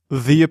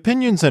The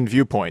opinions and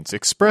viewpoints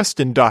expressed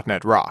in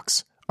 .NET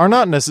Rocks are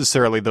not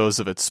necessarily those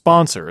of its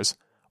sponsors,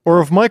 or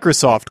of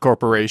Microsoft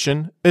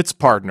Corporation, its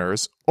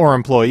partners, or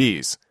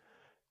employees.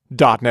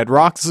 .NET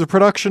Rocks is a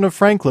production of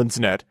Franklin's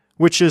Net,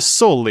 which is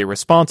solely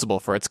responsible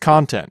for its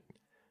content.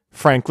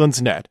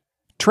 Franklin's Net,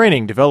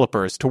 training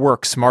developers to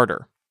work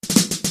smarter.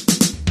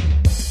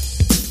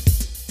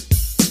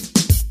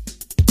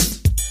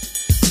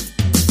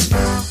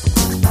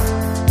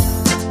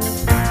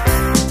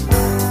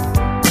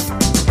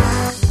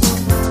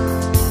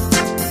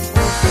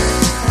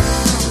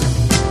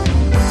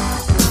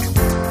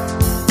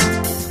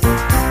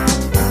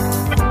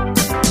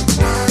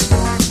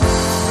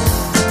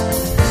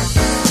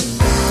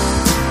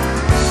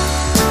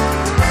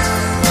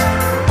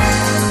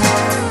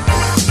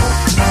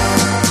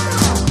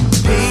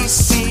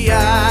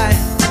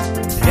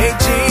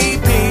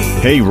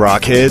 Hey,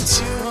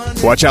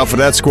 Rockheads. Watch out for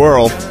that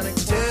squirrel.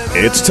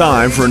 It's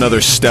time for another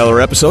stellar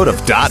episode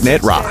of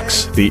 .NET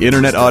Rocks, the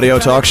internet audio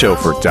talk show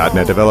for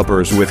 .NET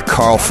developers with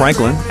Carl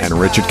Franklin and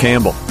Richard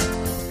Campbell.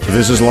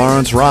 This is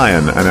Lawrence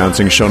Ryan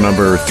announcing show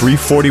number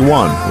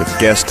 341 with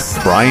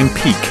guest Brian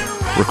Peak,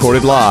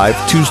 recorded live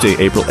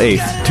Tuesday, April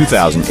 8th,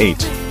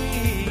 2008.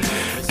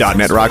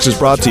 .NET Rocks is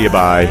brought to you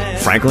by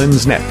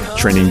Franklin's Net,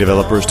 training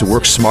developers to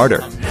work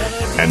smarter.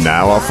 And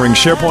now offering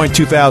SharePoint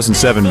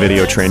 2007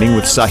 video training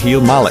with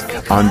Sahil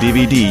Malik on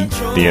DVD,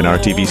 DNR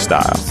TV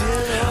style.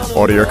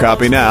 Order your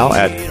copy now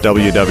at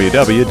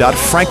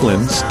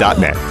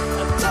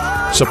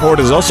www.franklins.net.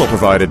 Support is also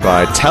provided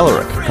by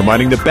Telerik,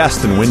 combining the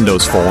best in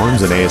Windows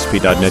Forms and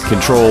ASP.NET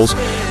controls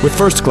with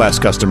first-class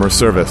customer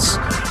service.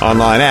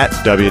 Online at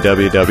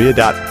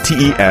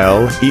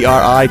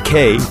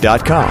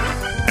www.telerik.com.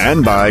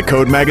 And by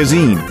Code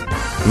Magazine,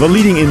 the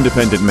leading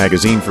independent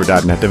magazine for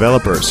 .NET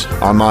developers.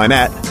 Online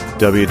at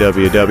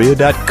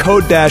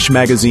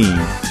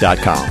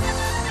www.code-magazine.com.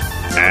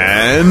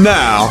 And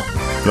now,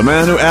 the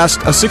man who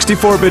asked a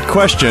 64-bit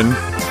question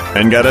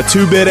and got a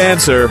 2-bit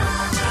answer,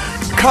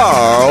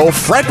 Carl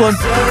Franklin.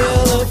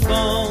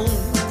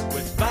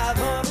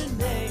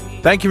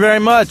 Thank you very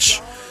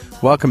much.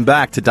 Welcome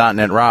back to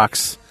 .NET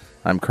Rocks.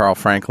 I'm Carl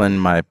Franklin,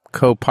 my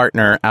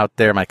co-partner out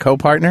there. My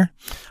co-partner?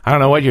 I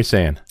don't know what you're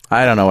saying.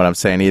 I don't know what I'm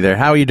saying either.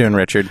 How are you doing,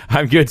 Richard?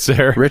 I'm good,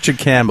 sir. Richard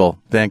Campbell,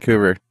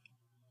 Vancouver.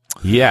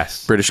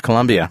 Yes. British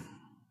Columbia.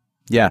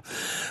 Yeah.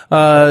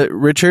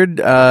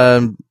 Richard,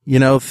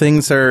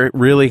 things are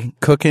really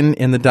cooking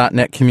in the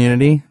 .NET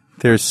community.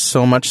 There's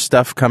so much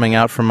stuff coming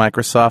out from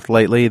Microsoft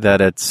lately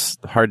that it's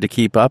hard to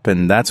keep up,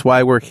 and that's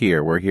why we're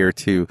here. We're here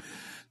to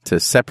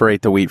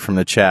separate the wheat from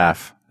the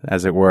chaff,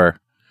 as it were.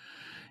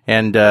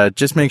 And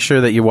just make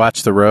sure that you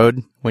watch the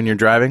road when you're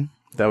driving.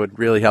 That would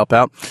really help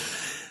out.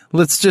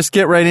 Let's just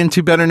get right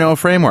into Better Know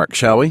Framework,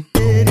 shall we?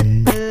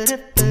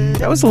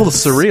 That was a little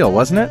surreal,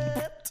 wasn't it?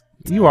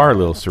 You are a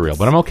little surreal,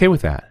 but I'm okay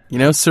with that. You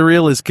know,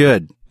 surreal is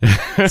good.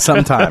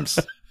 Sometimes.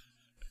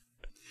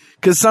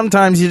 Because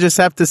sometimes you just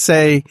have to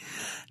say,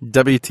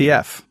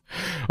 WTF.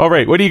 All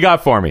right, what do you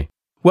got for me?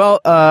 Well,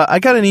 I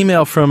got an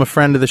email from a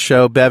friend of the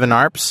show, Bevan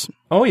Arps.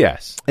 Oh,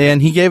 yes.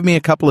 And he gave me a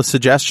couple of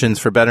suggestions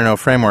for Better Know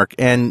Framework.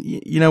 And,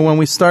 when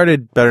we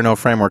started Better Know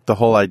Framework, the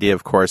whole idea,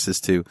 of course,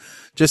 is to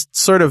just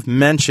sort of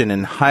mention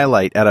and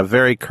highlight at a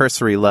very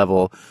cursory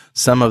level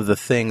some of the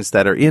things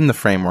that are in the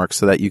framework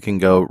so that you can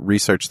go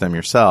research them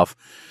yourself.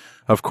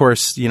 Of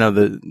course,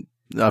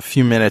 a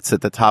few minutes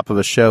at the top of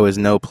a show is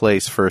no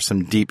place for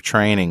some deep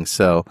training.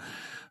 So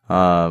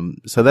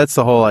that's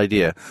the whole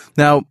idea.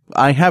 Now,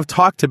 I have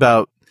talked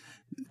about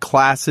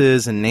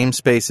classes and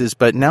namespaces,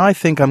 but now I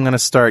think I'm going to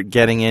start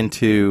getting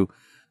into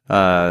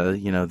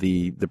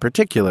the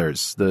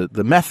particulars,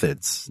 the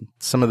methods,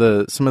 some of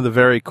the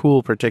very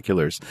cool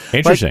particulars.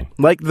 Interesting.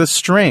 Like the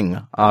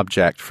string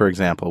object, for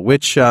example,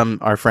 which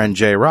our friend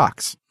Jay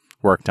Rocks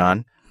worked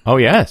on. Oh,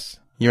 yes.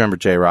 You remember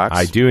Jay Rocks?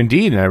 I do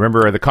indeed, and I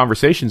remember the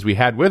conversations we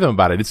had with him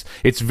about it.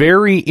 It's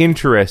very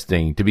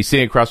interesting to be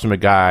sitting across from a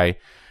guy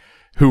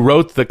who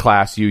wrote the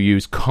class you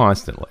use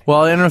constantly.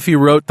 Well, I don't know if he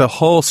wrote the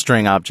whole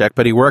string object,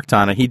 but he worked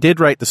on it. He did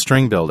write the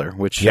string builder,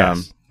 which,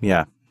 yes.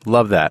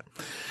 Love that.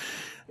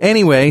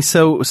 Anyway,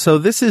 so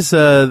this is,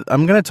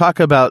 I'm going to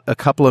talk about a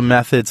couple of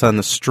methods on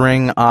the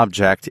string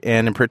object,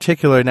 and in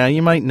particular, now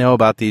you might know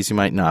about these, you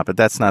might not, but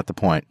that's not the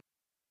point.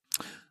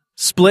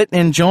 Split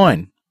and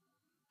join.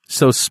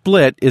 So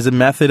split is a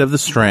method of the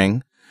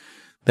string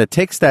that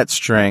takes that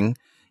string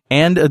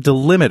and a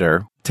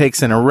delimiter,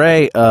 takes an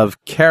array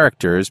of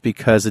characters,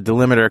 because a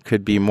delimiter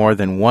could be more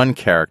than one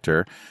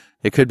character.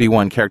 It could be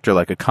one character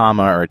like a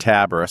comma or a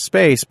tab or a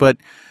space, but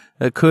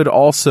it could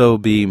also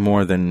be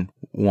more than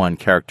one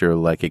character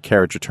like a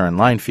carriage return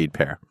line feed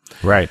pair.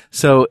 Right.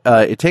 So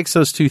it takes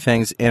those two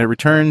things and it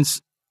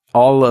returns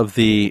all of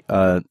the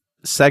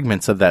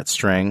segments of that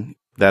string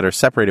that are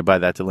separated by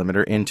that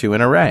delimiter into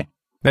an array.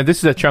 Now, this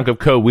is a chunk of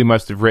code we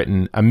must have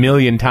written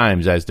 1,000,000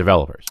 times as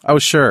developers. Oh,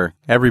 sure.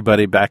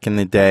 Everybody back in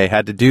the day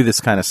had to do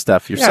this kind of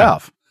stuff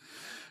yourself.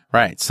 Yeah.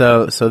 Right.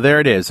 So there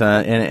it is.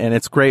 And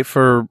it's great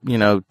for,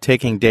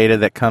 taking data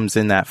that comes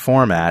in that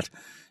format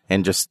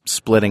and just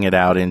splitting it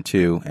out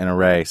into an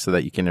array so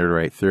that you can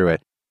iterate through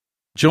it.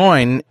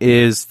 Join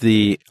is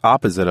the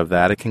opposite of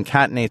that. It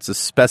concatenates a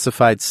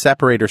specified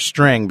separator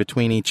string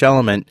between each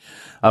element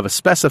of a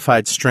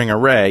specified string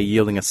array,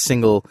 yielding a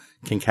single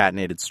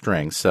concatenated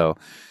string. So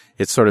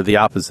it's sort of the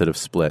opposite of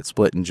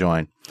split and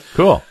join.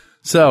 Cool.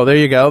 So there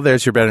you go.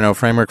 There's your Better Know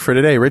framework for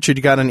today. Richard,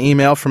 you got an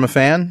email from a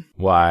fan?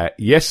 Why,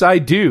 yes, I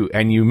do.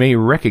 And you may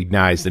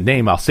recognize the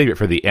name. I'll save it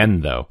for the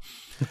end, though.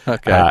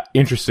 Okay.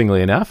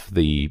 Interestingly enough,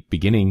 the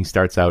beginning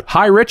starts out,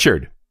 "Hi,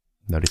 Richard."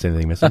 Notice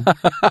anything missing?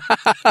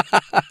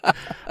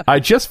 I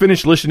just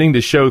finished listening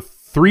to show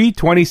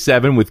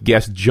 327 with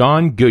guest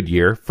John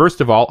Goodyear.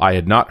 First of all, I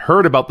had not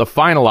heard about the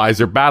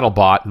Finalizer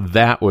BattleBot.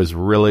 That was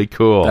really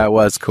cool. That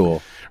was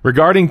cool.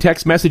 Regarding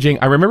text messaging,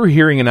 I remember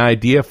hearing an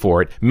idea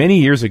for it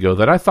many years ago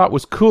that I thought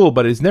was cool,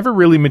 but has never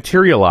really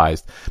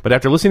materialized. But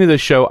after listening to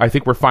this show, I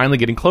think we're finally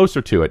getting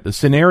closer to it. The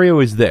scenario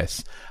is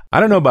this. I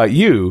don't know about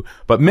you,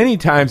 but many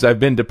times I've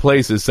been to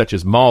places such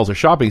as malls or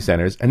shopping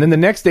centers, and then the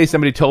next day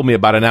somebody told me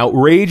about an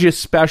outrageous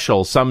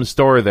special some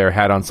store there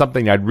had on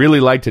something I'd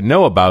really like to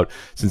know about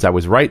since I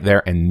was right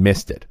there and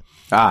missed it.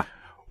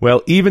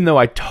 Well, even though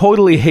I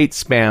totally hate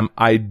spam,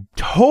 I'd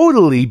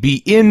totally be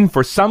in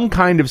for some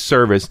kind of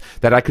service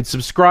that I could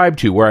subscribe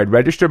to where I'd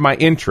register my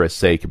interests,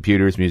 say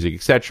computers, music,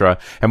 etc.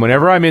 And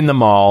whenever I'm in the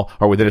mall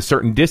or within a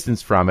certain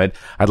distance from it,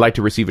 I'd like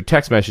to receive a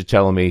text message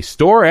telling me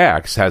Store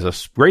X has a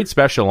great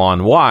special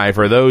on Y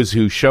for those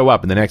who show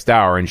up in the next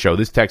hour and show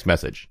this text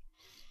message.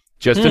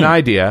 Just an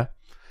idea.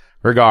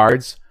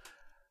 Regards,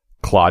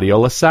 Claudio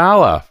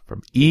LaSala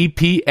from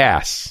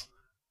EPS.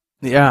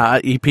 Yeah,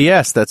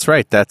 EPS. That's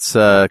right. That's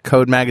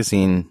Code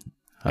Magazine.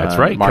 That's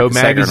right. Marcus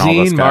Code Egger and all those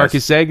Magazine, guys.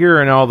 Marcus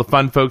Egger, and all the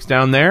fun folks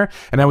down there.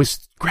 And I was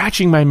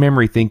scratching my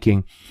memory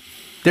thinking,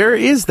 There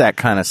is that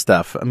kind of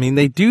stuff. I mean,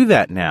 they do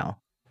that now,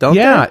 don't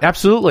they? yeah,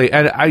 absolutely.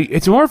 And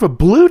it's more of a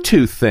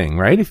Bluetooth thing,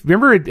 right? If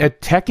remember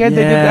at TechEd, they did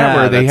that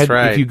where they that's had,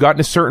 right. if you got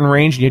in a certain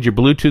range and you had your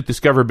Bluetooth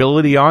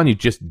discoverability on, you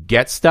just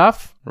get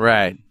stuff.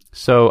 Right.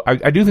 So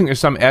I do think there's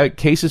some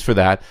cases for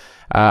that.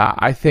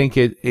 I think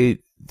a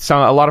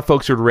lot of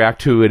folks would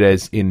react to it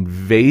as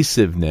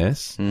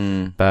invasiveness,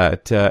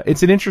 but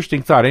it's an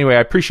interesting thought. Anyway,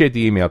 I appreciate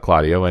the email,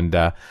 Claudio, and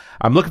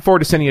I'm looking forward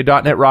to sending you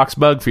a .NET Rocks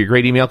bug for your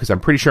great email because I'm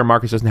pretty sure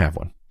Marcus doesn't have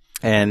one.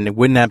 And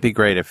wouldn't that be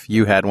great if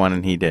you had one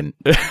and he didn't?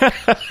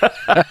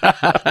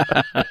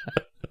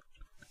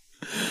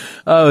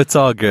 Oh, it's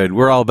all good.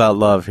 We're all about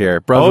love here.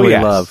 Brotherly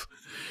love.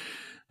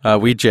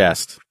 We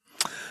jest.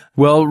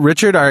 Well,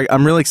 Richard,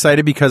 I'm really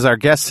excited because our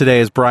guest today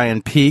is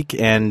Brian Peake,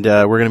 and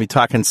we're going to be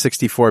talking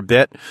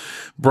 64-bit.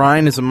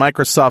 Brian is a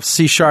Microsoft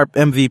C#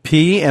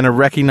 MVP and a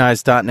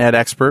recognized .NET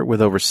expert with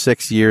over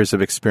 6 years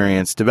of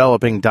experience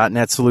developing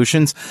 .NET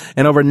solutions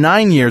and over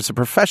 9 years of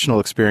professional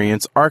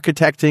experience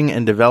architecting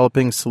and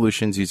developing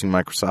solutions using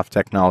Microsoft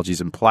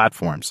technologies and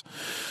platforms.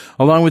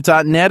 Along with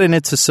 .NET and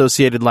its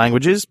associated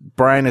languages,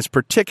 Brian is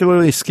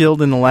particularly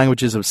skilled in the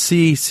languages of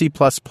C, C++,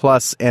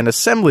 and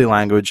assembly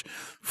language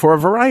for a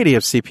variety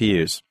of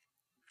CPUs.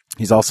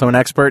 He's also an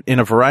expert in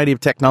a variety of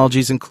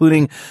technologies,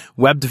 including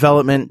web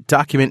development,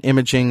 document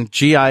imaging,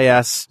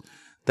 GIS,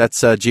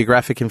 that's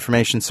Geographic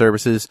Information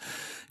Services,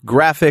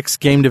 graphics,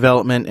 game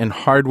development, and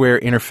hardware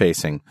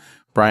interfacing.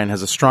 Brian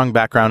has a strong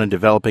background in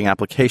developing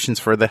applications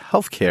for the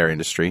healthcare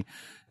industry,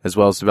 as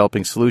well as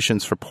developing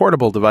solutions for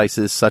portable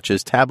devices such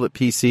as tablet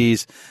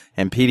PCs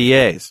and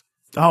PDAs.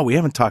 Oh, we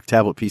haven't talked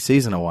tablet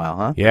PCs in a while,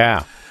 huh?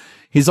 Yeah.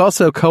 He's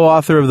also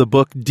co-author of the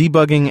book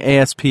Debugging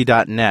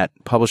ASP.NET,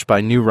 published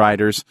by New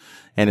Writers,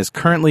 and is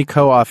currently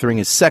co-authoring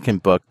his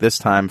second book, this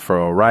time for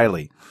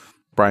O'Reilly.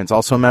 Brian's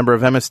also a member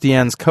of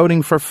MSDN's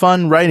Coding for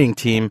Fun writing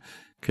team,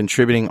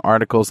 contributing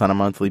articles on a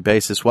monthly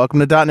basis. Welcome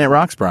to .NET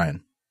Rocks,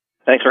 Brian.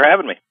 Thanks for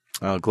having me.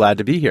 Oh, glad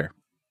to be here.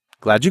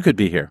 Glad you could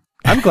be here.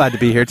 I'm glad to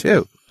be here,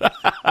 too.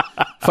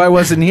 If I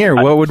wasn't here,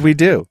 what would we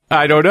do?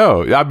 I don't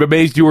know. I'm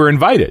amazed you were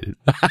invited.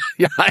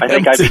 Yeah, I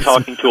think I'd be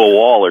talking to a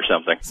wall or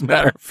something. As a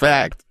matter of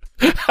fact.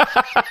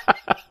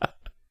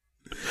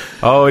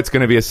 Oh, it's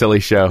going to be a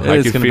silly show.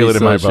 I can feel it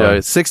in my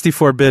bones.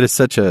 64-bit is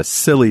such a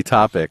silly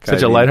topic.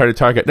 Such a lighthearted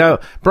target. Now,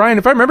 Brian,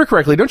 if I remember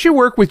correctly, don't you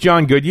work with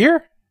John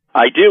Goodyear?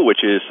 I do, which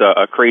is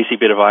a crazy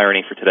bit of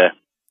irony for today.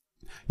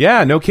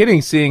 Yeah, no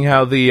kidding. Seeing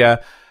how the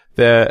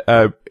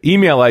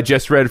email I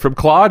just read from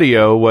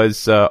Claudio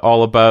was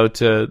all about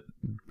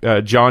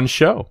John's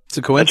show. It's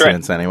a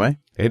coincidence, anyway.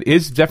 It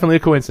is definitely a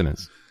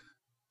coincidence.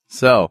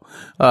 So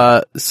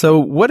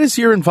what is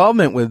your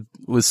involvement with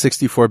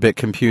 64-bit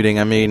computing?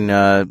 I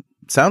mean,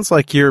 sounds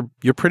like you're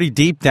pretty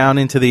deep down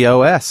into the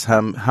OS.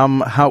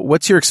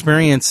 What's your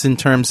experience in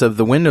terms of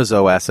the Windows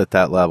OS at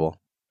that level?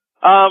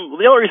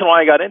 The only reason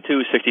why I got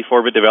into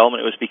 64-bit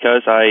development was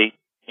because I,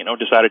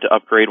 decided to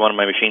upgrade one of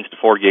my machines to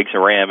 4 gigs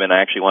of RAM, and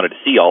I actually wanted to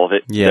see all of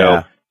it.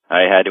 Yeah. So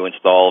I had to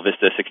install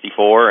Vista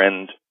 64,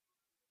 and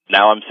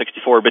now I'm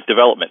 64-bit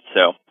development.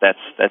 So that's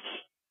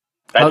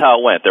how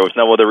it went. There was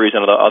no other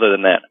reason other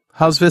than that.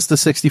 How's Vista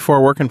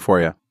 64 working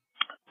for you?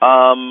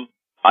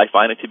 I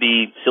find it to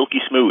be silky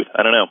smooth.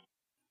 I don't know.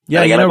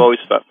 Yeah, I've always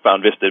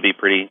found Vista to be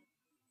pretty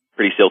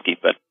silky,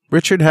 but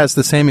Richard has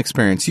the same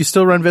experience. You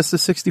still run Vista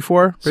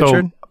 64,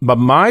 Richard? So, but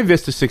my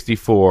Vista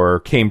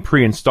 64 came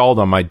pre-installed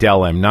on my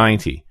Dell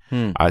M90.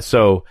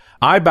 So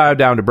I bow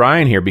down to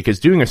Brian here because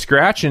doing a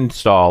scratch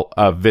install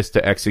of Vista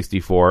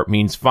x64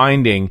 means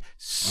finding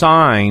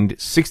signed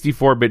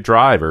 64-bit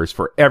drivers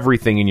for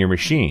everything in your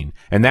machine.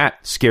 And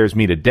that scares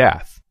me to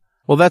death.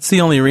 Well, that's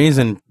the only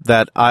reason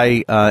that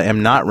I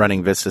am not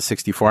running Vista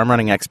 64. I'm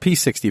running XP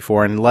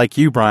 64. And like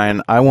you,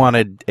 Brian, I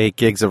wanted 8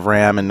 gigs of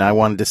RAM and I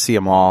wanted to see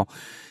them all.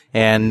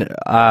 And,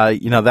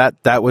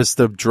 that was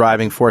the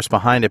driving force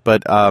behind it.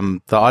 But, the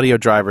audio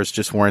drivers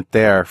just weren't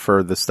there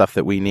for the stuff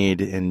that we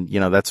need. And,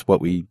 that's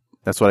what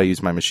I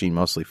use my machine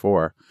mostly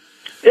for.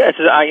 Yeah, that's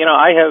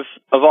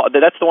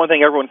the one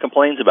thing everyone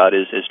complains about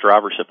is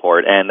driver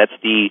support. And that's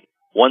the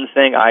one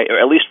thing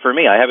at least for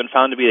me, I haven't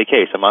found to be the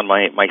case. I'm on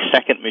my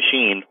second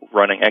machine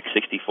running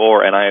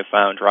x64 and I have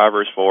found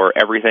drivers for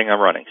everything I'm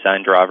running,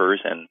 signed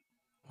drivers and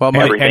well,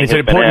 and it's an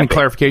important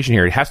clarification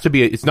here. It has to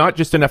be, it's not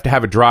just enough to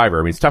have a driver.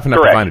 I mean, it's tough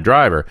enough to find a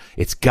driver.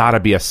 It's got to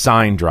be a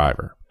signed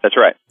driver. That's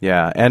right.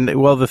 Yeah. And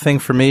well, the thing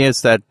for me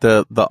is that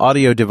the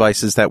audio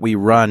devices that we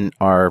run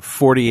are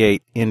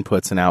 48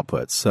 inputs and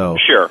outputs. So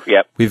sure.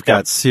 Yep. We've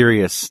got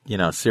serious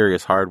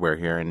hardware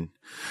here. And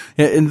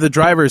the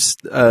drivers,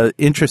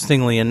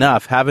 interestingly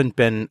enough, haven't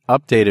been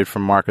updated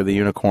from Mark of the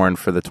Unicorn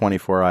for the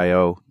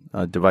 24IO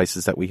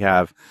devices that we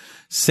have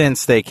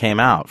since they came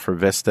out for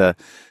Vista.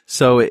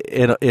 So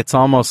it's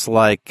almost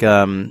like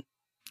they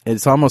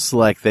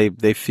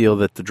feel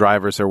that the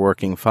drivers are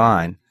working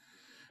fine.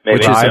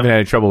 Maybe. I haven't had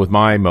any trouble with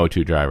my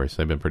Motu drivers.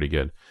 They've been pretty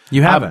good.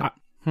 You haven't?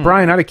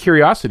 Brian, out of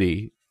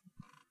curiosity,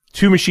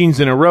 2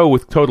 machines in a row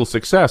with total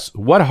success.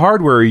 What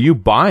hardware are you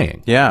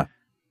buying? Yeah.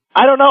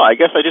 I don't know. I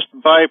guess I just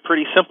buy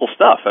pretty simple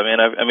stuff. I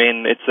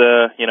mean, it's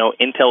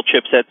Intel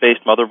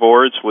chipset-based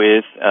motherboards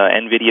with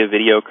NVIDIA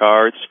video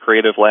cards,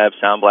 Creative Lab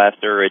Sound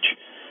Blaster, which,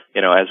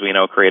 as we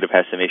know, Creative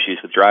has some issues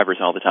with drivers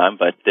all the time,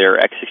 but their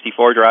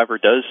x64 driver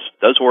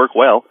does work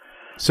well.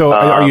 So,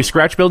 are you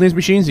scratch building these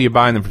machines? Or are you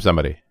buying them from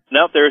somebody?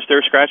 No, they're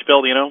scratch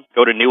build.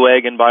 Go to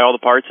Newegg and buy all the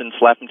parts and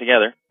slap them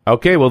together.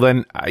 Okay, well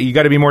then you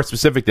got to be more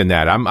specific than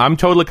that. I'm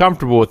totally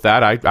comfortable with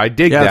that. I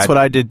dig that. Yeah, that's what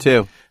I did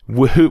too.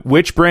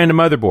 Which brand of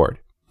motherboard?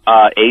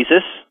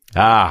 Asus.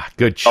 Ah,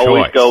 good choice.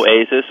 Always go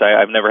Asus.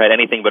 I've never had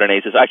anything but an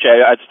Asus.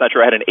 Actually, I'm not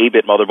sure I had an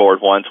 8-bit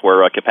motherboard once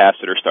where a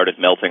capacitor started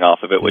melting off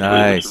of it, which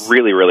was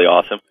really, really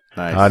awesome.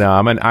 Nice. Oh, no,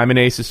 I'm an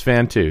Asus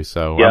fan too,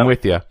 so I'm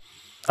with you.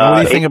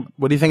 What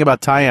do you think about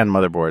Tyan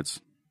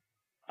motherboards?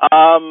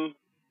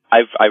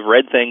 I've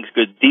read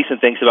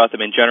decent things about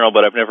them in general,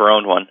 but I've never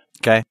owned one.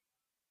 Okay.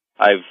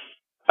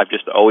 I've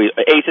just always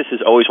Asus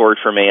has always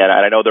worked for me, and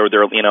I know they're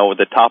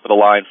the top of the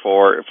line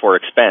for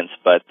expense,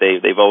 but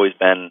they've always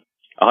been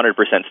 100%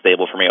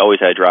 stable for me. Always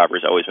had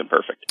drivers, always been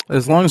perfect.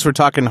 As long as we're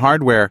talking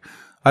hardware,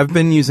 I've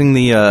been using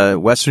the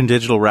Western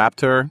Digital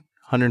Raptor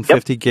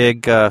 150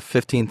 gig,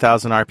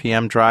 15,000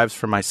 RPM drives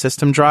for my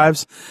system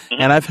drives,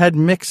 and I've had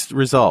mixed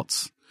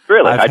results.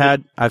 Really?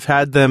 I've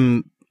had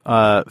them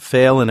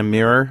fail in a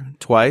mirror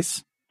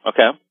twice.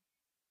 Okay.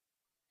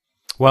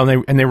 Well,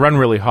 and they run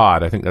really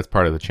hot. I think that's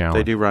part of the challenge.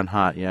 They do run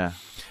hot, yeah.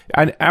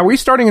 And are we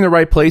starting in the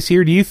right place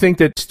here? Do you think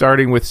that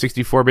starting with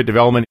 64-bit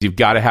development, you've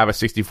got to have a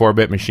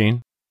 64-bit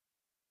machine?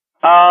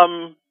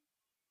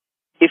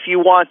 If you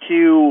want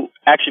to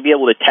actually be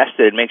able to test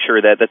it and make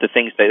sure that the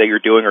things that you're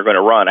doing are going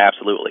to run,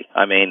 absolutely.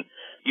 I mean,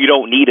 you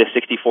don't need a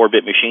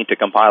 64-bit machine to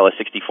compile a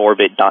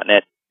 64-bit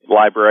 .NET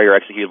library or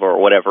executable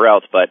or whatever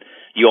else, but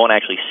you won't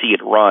actually see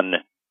it run,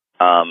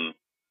 in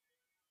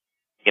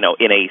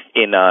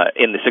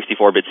the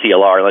 64-bit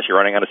CLR unless you're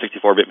running on a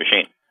 64-bit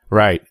machine.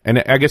 Right.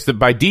 And I guess that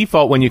by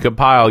default, when you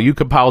compile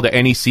to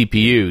any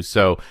CPU.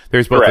 So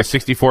there's both a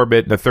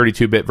 64-bit and a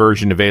 32-bit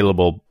version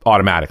available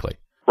automatically.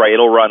 Right.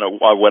 It'll run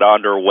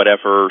under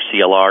whatever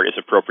CLR is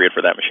appropriate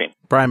for that machine.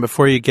 Brian,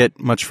 before you get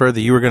much further,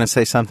 you were going to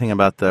say something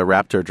about the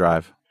Raptor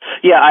drive.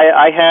 Yeah,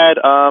 I had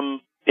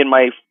in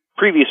my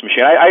previous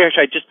machine.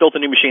 I just built a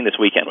new machine this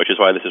weekend, which is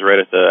why this is right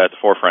at the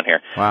forefront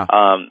here. Wow.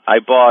 I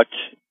bought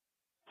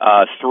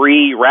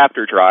 3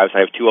 Raptor drives.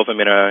 I have 2 of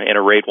them in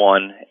a RAID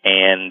 1,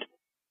 and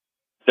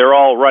they're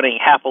all running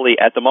happily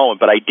at the moment,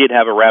 but I did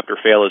have a Raptor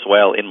fail as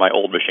well in my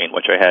old machine,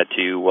 which I had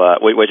to,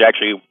 which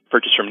actually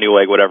purchased from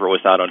Newegg, whatever, was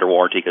not under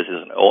warranty because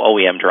it's an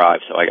OEM drive,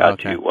 so I got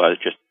to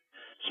just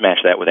smash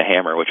that with a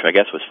hammer, which I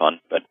guess was fun.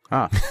 But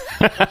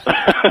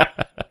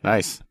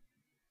Nice.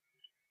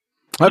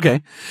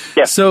 Okay.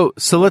 Yeah. So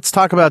let's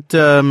talk about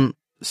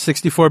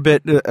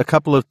 64-bit, a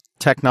couple of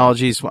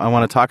technologies I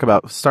want to talk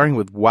about, starting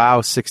with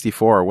WOW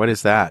 64. What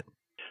is that?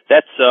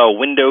 That's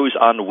Windows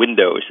on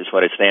Windows is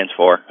what it stands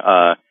for.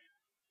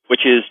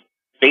 Which is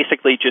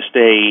basically just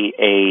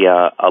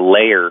a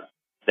layer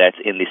that's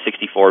in the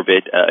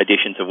 64-bit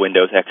editions of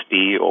Windows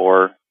XP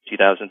or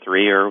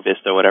 2003 or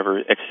Vista,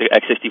 whatever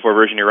x64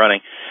 version you're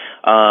running.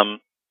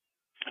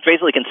 It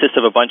basically consists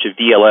of a bunch of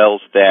DLLs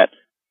that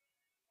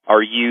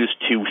are used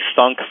to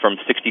thunk from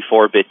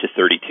 64-bit to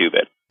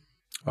 32-bit.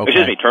 Okay.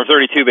 Excuse me, from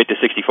 32-bit to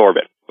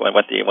 64-bit. I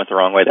went the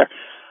wrong way there.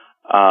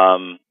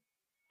 And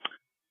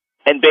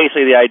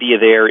basically the idea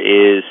there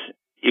is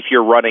if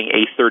you're running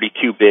a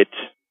 32-bit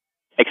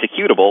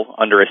executable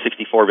under a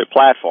 64-bit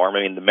platform,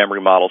 I mean, the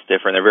memory model's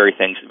different. There are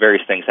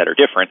various things that are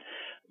different,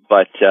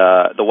 but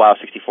the WoW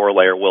 64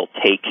 layer will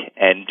take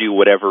and do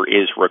whatever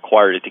is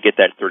required to get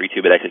that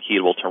 32-bit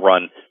executable to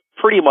run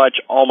pretty much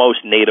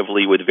almost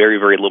natively with very,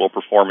 very little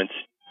performance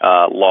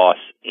loss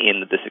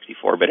in the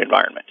 64-bit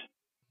environment.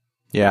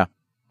 Yeah.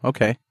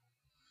 Okay.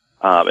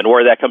 And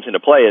where that comes into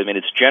play, I mean,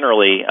 it's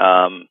generally,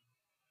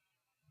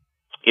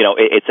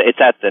 it's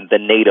at the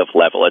native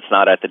level. It's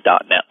not at the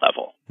 .NET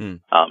level.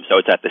 So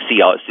it's at the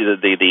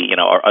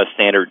a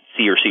standard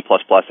C or C++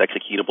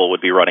 executable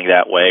would be running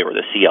that way, or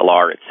the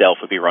CLR itself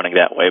would be running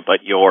that way.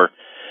 But your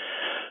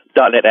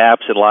 .NET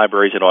apps and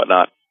libraries and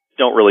whatnot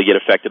don't really get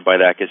affected by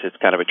that because it's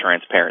kind of a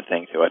transparent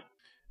thing to it.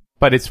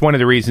 But it's one of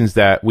the reasons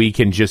that we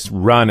can just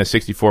run a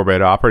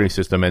 64-bit operating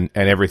system and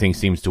everything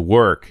seems to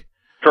work.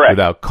 Correct.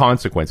 Without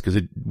consequence,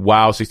 because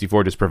WoW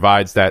 64 just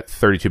provides that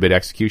 32-bit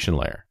execution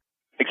layer.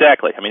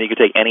 Exactly. I mean, you could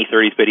take any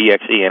 30-bit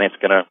exe and it's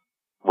going to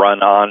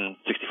run on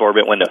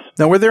 64-bit Windows.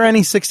 Now, were there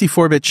any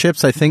 64-bit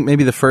chips, I think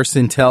maybe the first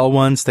Intel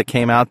ones that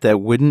came out that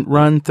wouldn't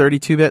run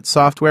 32-bit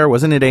software?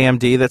 Wasn't it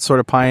AMD that sort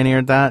of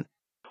pioneered that?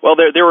 Well,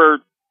 there were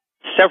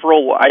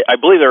several, I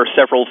believe there were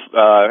several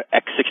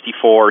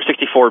x64,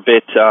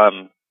 64-bit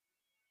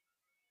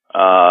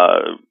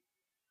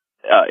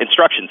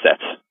instruction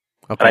sets.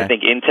 Okay. And I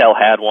think Intel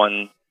had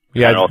one.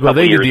 Yeah, well,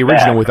 they did the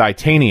original with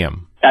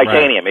Itanium.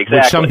 Itanium, exactly.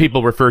 Which some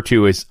people refer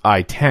to as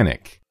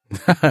Itanic.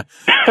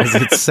 Because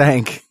it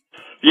sank.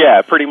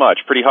 Yeah, pretty much.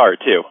 Pretty hard,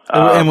 too.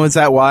 And was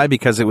that why?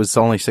 Because it was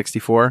only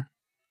 64?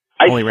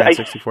 Only ran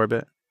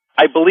 64-bit?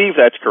 I believe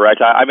that's correct.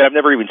 I mean, I've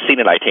never even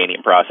seen an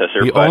Itanium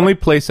processor. The only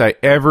place I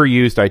ever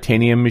used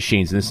Itanium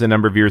machines, and this is a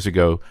number of years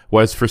ago,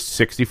 was for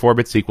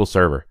 64-bit SQL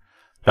Server.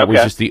 That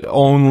was just the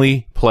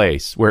only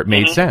place where it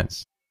made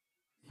sense.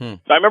 I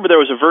remember there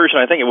was a version,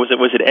 I think was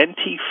it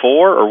NT4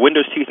 or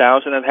Windows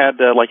 2000 that had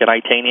like an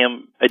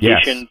Itanium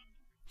edition?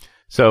 Yes.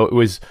 So it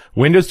was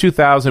Windows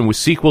 2000 with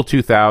SQL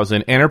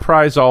 2000,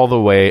 Enterprise all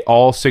the way,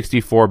 all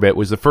 64-bit.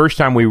 Was the first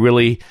time we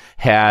really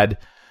had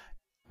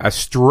a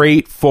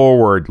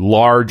straightforward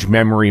large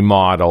memory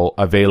model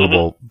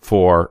available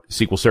for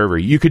SQL Server.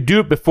 You could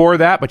do it before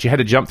that, but you had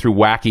to jump through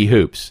wacky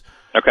hoops.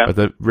 Okay.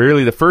 But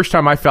really the first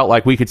time I felt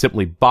like we could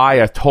simply buy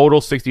a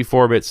total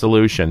 64-bit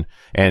solution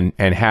and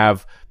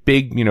have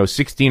big,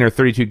 16 or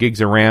 32 gigs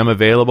of RAM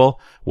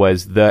available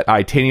was the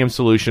Itanium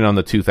solution on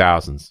the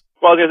 2000s.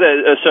 Well,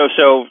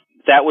 so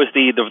that was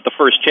the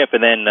first chip,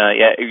 and then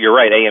you're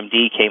right.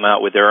 AMD came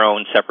out with their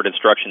own separate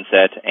instruction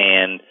set,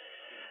 and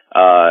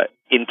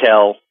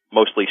Intel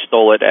mostly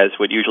stole it, as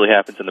what usually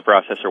happens in the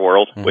processor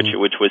world, which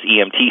was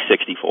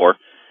EMT64,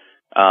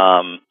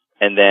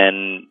 and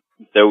then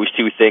those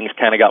two things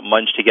kind of got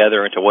munged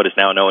together into what is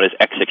now known as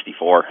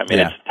x64. I mean,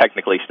 it's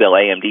technically still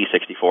AMD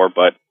 64,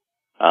 but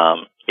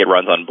it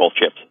runs on both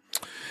chips.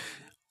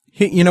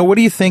 What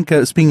do you think,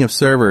 speaking of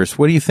servers,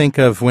 what do you think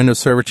of Windows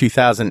Server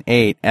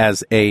 2008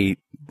 as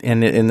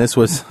and this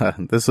was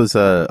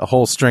a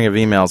whole string of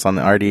emails on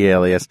the RD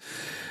alias.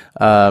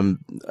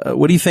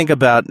 What do you think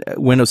about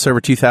Windows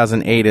Server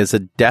 2008 as a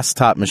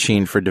desktop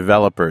machine for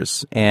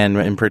developers? And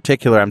in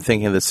particular, I'm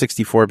thinking of the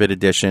 64-bit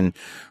edition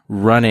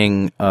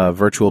running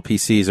virtual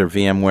PCs or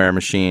VMware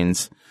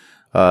machines,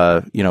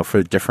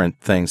 for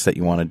different things that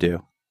you want to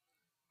do.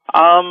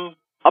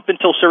 Up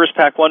until Service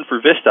Pack 1 for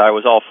Vista, I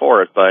was all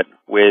for it, but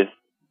with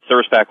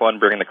Service Pack 1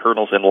 bringing the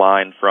kernels in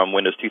line from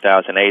Windows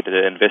 2008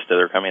 and Vista,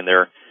 they're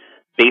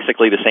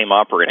basically the same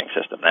operating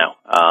system now.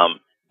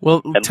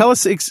 Tell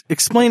us,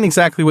 explain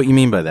exactly what you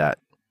mean by that.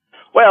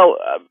 Well,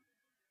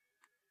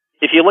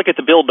 if you look at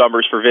the build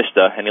numbers for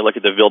Vista and you look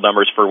at the build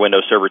numbers for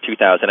Windows Server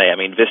 2008, I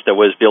mean, Vista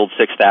was build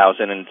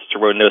 6000 and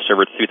Windows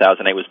Server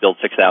 2008 was build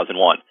 6001.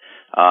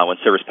 When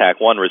Service Pack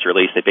 1 was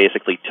released, they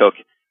basically took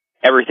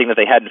everything that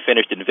they hadn't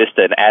finished in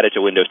Vista and added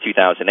to Windows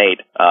 2008,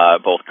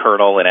 both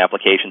kernel and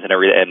applications and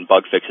and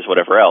bug fixes,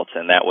 whatever else.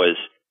 And that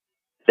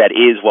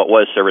is what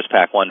was Service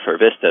Pack 1 for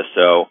Vista.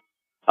 So,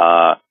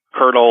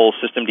 kernel,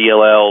 system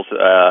DLLs,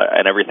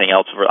 and everything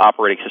else for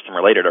operating system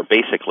related are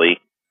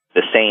basically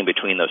the same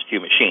between those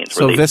two machines.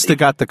 So Vista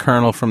got the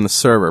kernel from the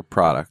server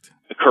product.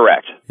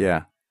 Correct.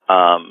 Yeah.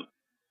 I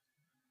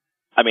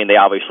mean, they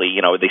obviously,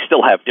 they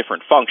still have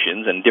different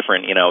functions and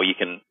different, you're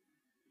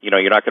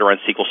not going to run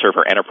SQL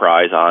Server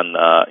Enterprise on,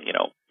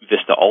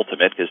 Vista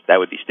Ultimate because that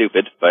would be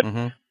stupid. But,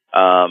 in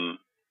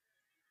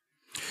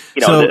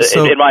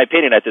my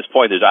opinion, at this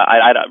point,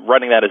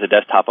 running that as a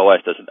desktop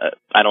OS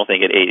I don't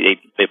think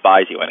it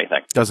buys you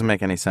anything. Doesn't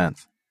make any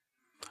sense.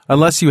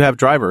 Unless you have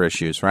driver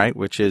issues, right?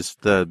 Which is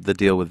the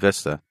deal with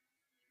Vista.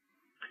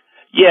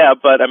 Yeah,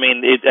 but I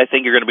mean, I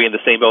think you're going to be in the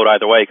same boat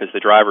either way because the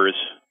drivers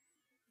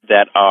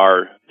that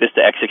are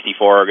Vista x64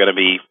 we're going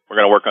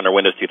to work under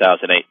Windows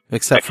 2008.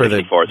 Except for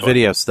the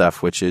video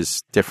stuff, which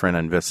is different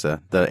on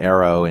Vista, the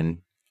Arrow and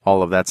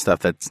all of that stuff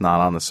that's not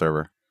on the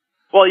server.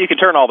 Well, you can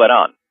turn all that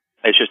on.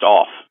 It's just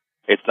off.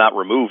 It's not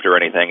removed or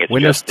anything. It's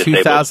Windows just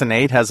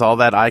 2008 has all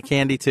that eye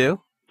candy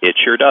too? It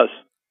sure does.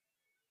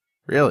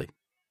 Really?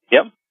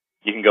 Yep.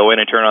 you can go in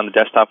and turn on the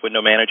desktop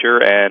window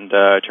manager and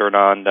turn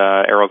on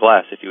Aero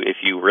Glass if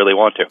you really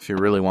want to. If you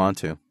really want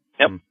to.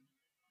 Yep.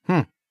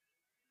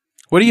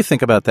 What do you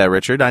think about that,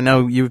 Richard? I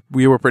know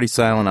we were pretty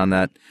silent on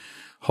that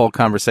whole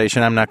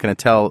conversation. I'm not going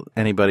to tell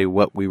anybody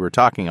what we were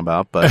talking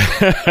about, but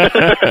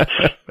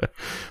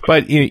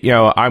but you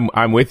know,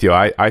 I'm with you.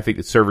 I think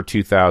that Server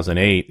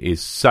 2008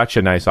 is such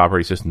a nice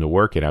operating system to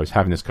work in. I was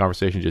having this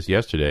conversation just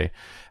yesterday,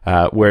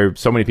 where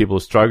so many people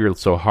struggled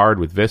so hard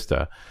with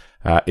Vista.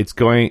 I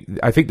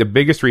think the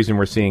biggest reason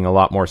we're seeing a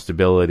lot more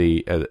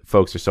stability,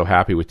 folks are so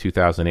happy with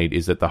 2008,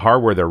 is that the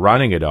hardware they're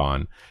running it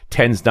on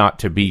tends not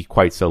to be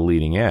quite so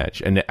leading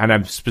edge. And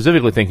I'm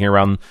specifically thinking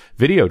around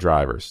video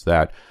drivers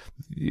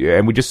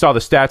and we just saw the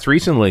stats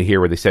recently here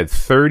where they said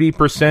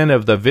 30%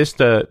 of the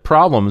Vista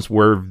problems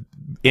were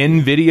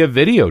NVIDIA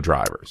video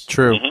drivers.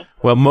 True. Mm-hmm.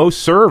 Well,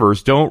 most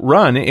servers don't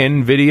run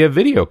NVIDIA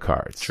video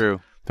cards.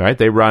 True. Right?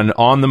 They run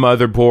on the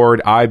motherboard,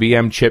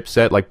 IBM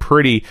chipset, like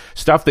pretty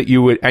stuff that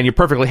you would, and you're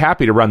perfectly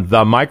happy to run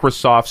the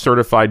Microsoft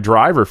certified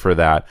driver for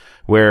that,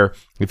 where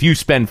if you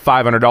spend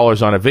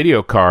 $500 on a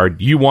video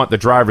card, you want the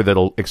driver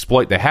that'll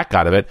exploit the heck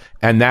out of it,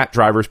 and that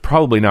driver's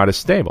probably not as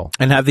stable.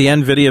 And have the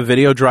NVIDIA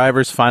video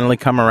drivers finally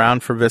come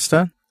around for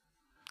Vista?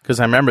 Because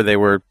I remember they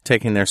were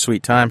taking their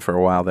sweet time for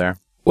a while there.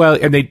 Well,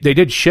 and they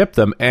did ship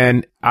them,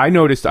 and I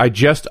noticed I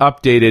just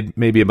updated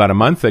maybe about a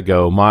month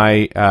ago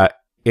my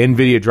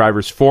NVIDIA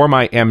drivers for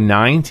my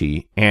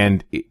M90,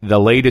 and the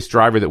latest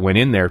driver that went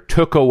in there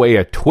took away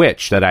a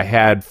twitch that I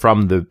had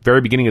from the very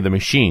beginning of the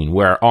machine,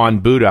 where on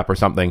boot up or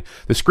something,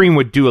 the screen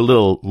would do a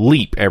little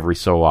leap every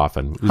so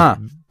often. It was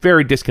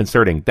very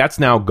disconcerting. That's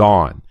now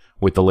gone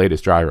with the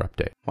latest driver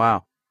update.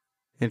 Wow.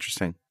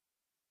 Interesting.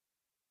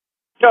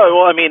 No,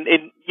 well, I mean,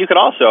 you could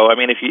also,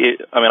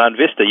 on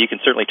Vista, you can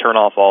certainly turn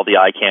off all the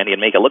eye candy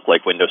and make it look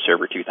like Windows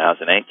Server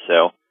 2008,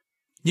 so...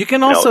 You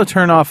can also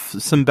turn off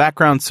some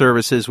background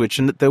services,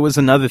 which there was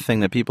another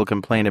thing that people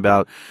complained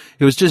about.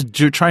 It was just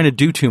trying to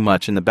do too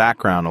much in the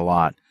background a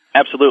lot.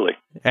 Absolutely.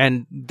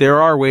 And there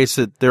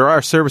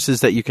are services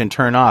that you can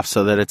turn off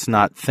so that it's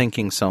not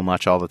thinking so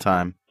much all the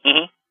time.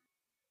 Mm-hmm.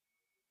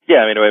 Yeah,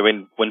 I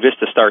mean, when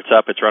Vista starts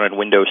up, it's running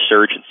Windows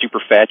Search and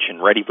Superfetch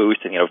and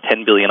ReadyBoost and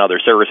 10 billion other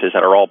services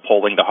that are all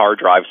polling the hard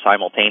drive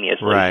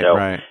simultaneously.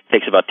 Right. It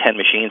takes about 10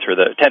 minutes for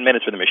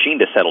the machine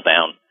to settle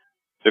down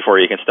before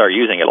you can start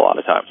using it a lot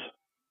of times.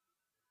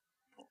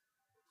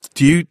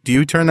 Do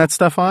you turn that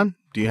stuff on?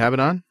 Do you have it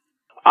on?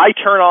 I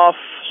turn off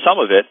some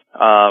of it.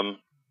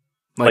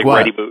 Like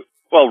what? ReadyBoost.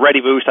 Well,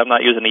 ReadyBoost, I'm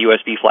not using a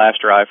USB flash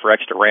drive for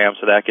extra RAM,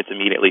 so that gets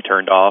immediately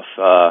turned off.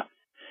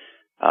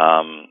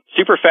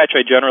 Superfetch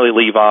I generally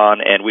leave on,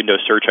 and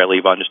Windows Search I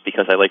leave on just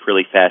because I like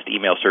really fast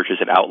email searches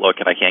in Outlook,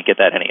 and I can't get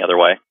that any other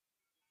way.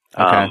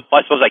 Okay. Well,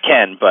 I suppose I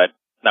can, but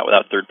not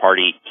without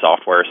third-party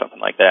software or something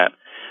like that.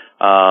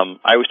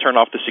 I always turn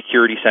off the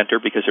Security Center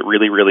because it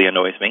really, really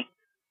annoys me.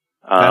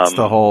 That's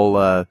the whole,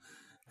 are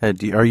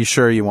you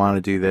sure you want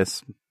to do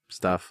this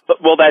stuff?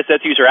 Well, that's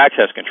user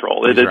access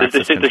control. The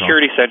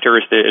Security Center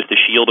is the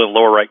shield in the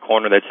lower right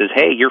corner that says,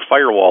 hey, your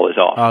firewall is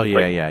off. Oh,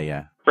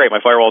 yeah. Great, my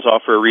firewall's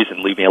off for a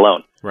reason. Leave me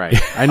alone. Right.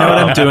 I know what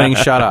I'm doing.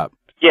 Shut up.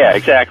 Yeah,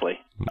 exactly.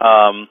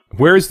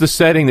 Where's the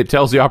setting that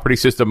tells the operating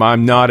system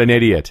I'm not an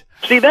idiot?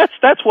 See,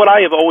 that's what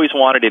I have always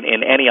wanted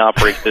in any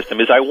operating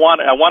system. Is I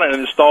want an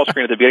install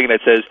screen at the beginning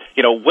that says,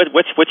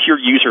 what's your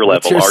user level?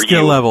 What's your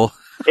skill level?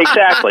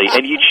 Exactly,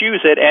 and you choose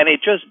it, and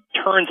it just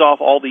turns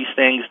off all these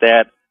things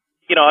that,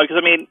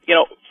 because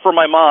for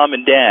my mom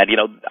and dad,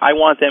 I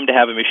want them to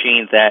have a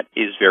machine that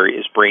is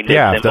brain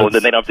dead simple, and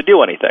then they don't have to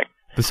do anything.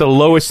 So the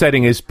lowest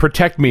setting is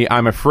protect me,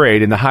 I'm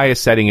afraid, and the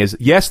highest setting is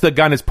yes, the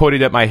gun is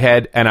pointed at my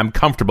head, and I'm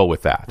comfortable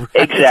with that.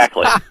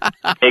 Exactly.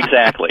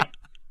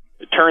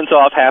 It turns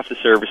off half the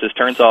services,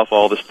 turns off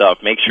all the stuff,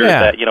 make sure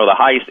that the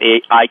highest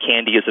eye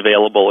candy is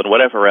available, and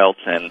whatever else,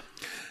 and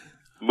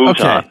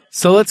moves on.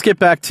 So let's get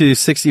back to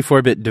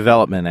 64-bit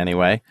development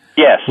anyway.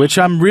 Yes. Which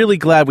I'm really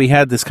glad we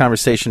had this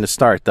conversation to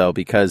start, though,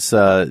 because,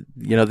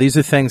 these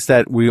are things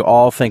that we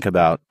all think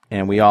about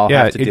and we all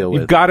have to deal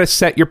with. You've got to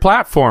set your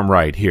platform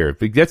right here.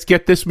 Let's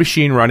get this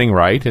machine running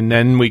right, and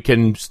then we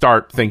can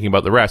start thinking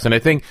about the rest. And I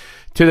think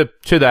to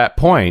that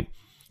point,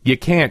 you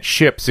can't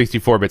ship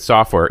 64-bit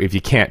software if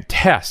you can't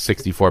test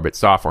 64-bit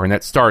software, and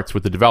that starts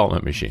with the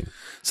development machine.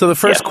 So the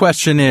first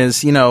question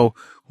is,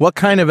 what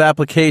kind of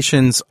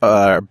applications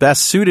are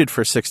best suited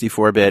for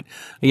 64-bit?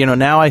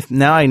 Now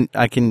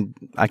I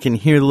can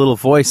hear the little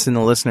voice in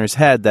the listener's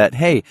head that,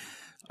 hey,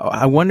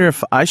 I wonder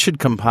if I should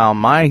compile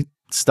my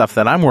stuff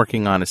that I'm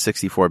working on as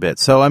 64-bit.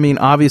 So,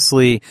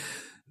 obviously,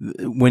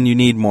 when you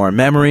need more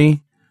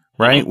memory,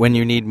 right? When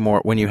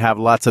you have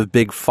lots of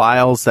big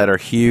files that are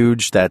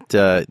huge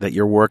that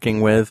you're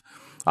working with,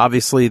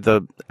 obviously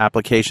the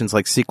applications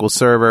like SQL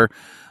Server,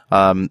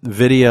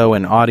 video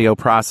and audio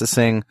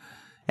processing,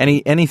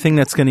 anything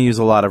that's going to use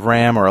a lot of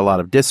RAM or a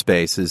lot of disk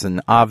space is an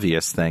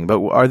obvious thing.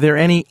 But are there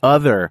any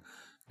other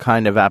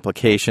kind of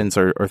applications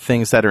or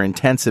things that are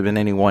intensive in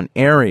any one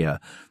area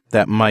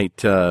that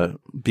might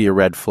be a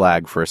red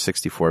flag for a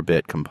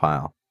 64-bit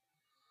compile?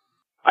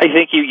 I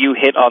think you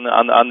hit on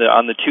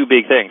the two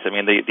big things. I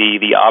mean,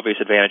 the obvious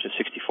advantage of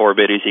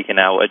 64-bit is you can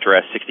now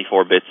address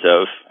 64 bits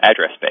of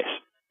address space.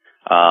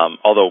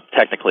 Although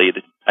technically,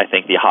 I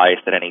think the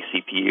highest that any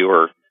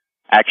CPU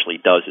actually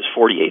does is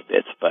 48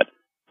 bits. But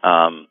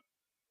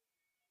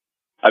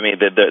I mean,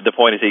 the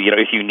point is that, you know,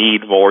 if you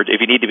need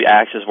to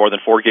access more than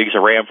 4 gigs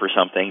of RAM for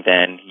something,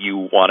 then you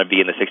want to be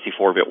in the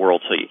 64-bit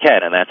world so you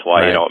can, and that's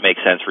why, right, you know, it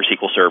makes sense for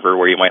SQL Server,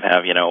 where you might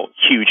have, you know,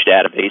 huge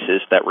databases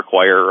that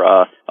require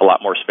a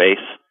lot more space.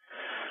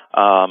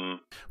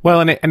 Well,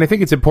 and I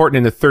think it's important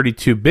in the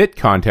 32-bit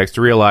context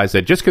to realize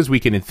that just because we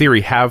can, in theory,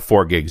 have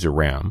 4 gigs of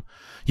RAM,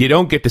 you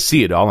don't get to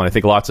see it all, and I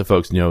think lots of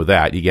folks know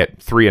that. You get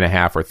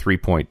 3.5 or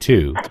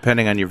 3.2.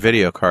 Depending on your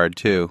video card,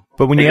 too.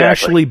 But when you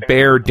actually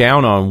bear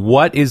down on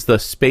what is the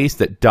space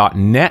that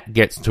 .NET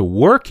gets to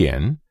work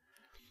in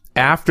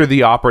after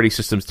the operating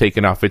system's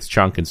taken off its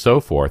chunk and so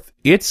forth,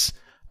 it's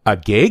a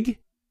gig?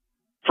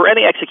 For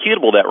any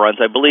executable that runs,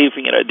 I believe,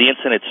 you know, the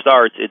instant it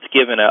starts, it's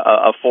given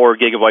a 4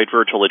 gigabyte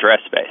virtual address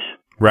space.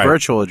 Right.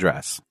 Virtual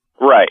address.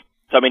 Right.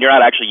 So, I mean, you're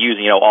not actually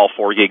using, you know, all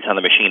 4 gigs on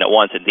the machine at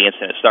once at the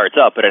instant it starts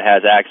up, but it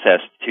has access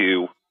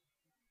to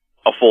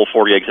a full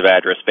 4 gigs of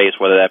address space,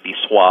 whether that be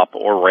swap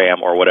or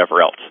RAM or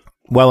whatever else.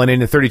 Well, and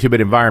in a 32-bit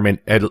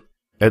environment,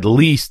 at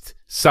least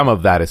some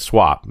of that is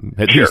swap,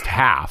 at least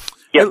half.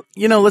 Yep.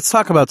 You know, let's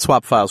talk about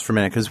swap files for a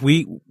minute, because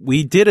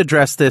we did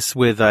address this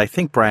with, I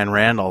think, Brian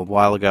Randall a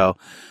while ago.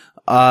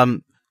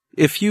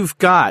 If you've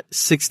got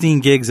 16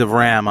 gigs of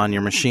RAM on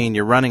your machine,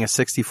 you're running a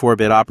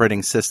 64-bit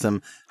operating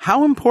system,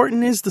 how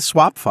important is the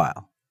swap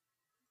file?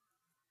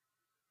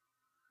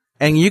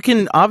 And you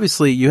can,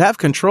 obviously, you have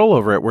control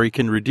over it where you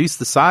can reduce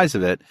the size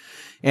of it.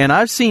 And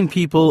I've seen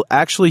people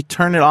actually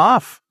turn it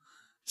off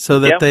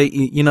so that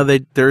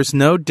there's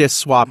no disk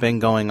swapping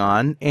going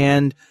on.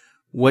 And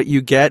what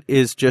you get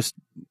is just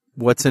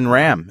what's in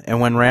RAM. And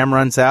when RAM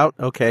runs out,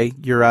 okay,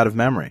 you're out of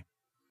memory.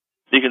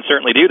 You can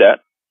certainly do that.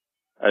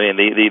 I mean,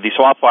 the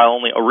swap file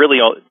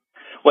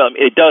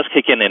it does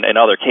kick in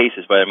other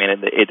cases, but I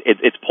mean,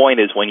 its point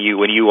is when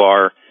you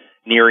are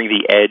nearing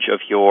the edge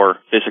of your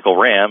physical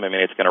RAM, I mean,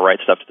 it's going to write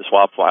stuff to the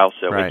swap file,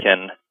 so right, we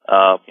can,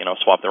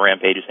 swap the RAM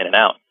pages in and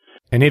out.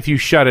 And if you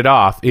shut it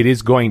off, it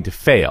is going to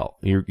fail.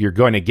 You're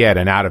going to get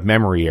an out of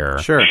memory error.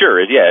 Sure,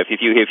 yeah.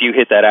 If you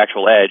hit that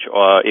actual edge,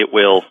 it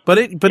will. But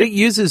it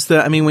uses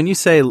when you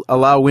say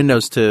allow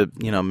Windows to,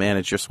 you know,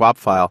 manage your swap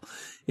file,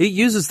 it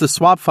uses the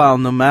swap file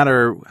no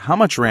matter how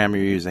much RAM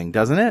you're using,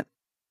 doesn't it?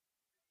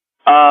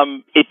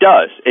 It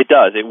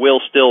does. It will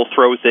still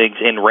throw things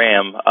in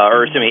RAM,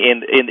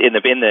 in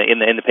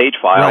the page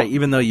file. Right,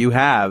 even though you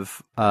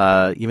have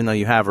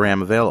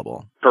RAM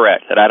available.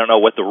 Correct. And I don't know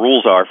what the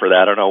rules are for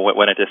that. I don't know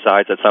when it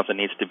decides that something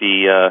needs to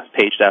be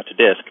paged out to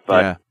disk,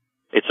 but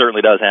it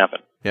certainly does happen.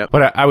 Yep.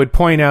 But I would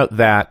point out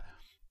that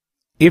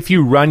if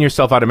you run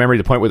yourself out of memory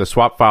to the point where the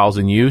swap file's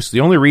in use, the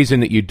only reason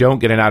that you don't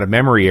get an out of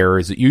memory error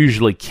is that you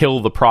usually kill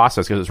the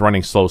process because it's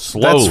running so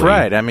slowly. That's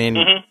right. I mean,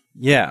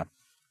 yeah.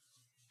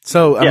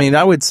 So, I mean,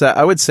 I would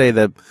say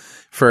that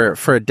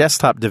for a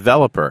desktop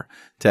developer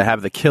to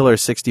have the killer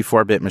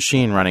 64-bit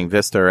machine running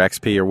Vista or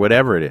XP or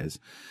whatever it is,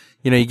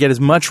 you know, you get as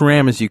much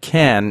RAM as you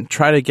can,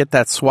 try to get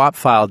that swap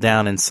file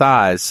down in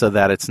size so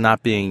that it's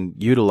not being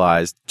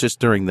utilized just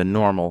during the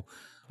normal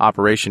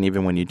operation,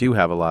 even when you do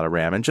have a lot of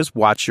RAM, and just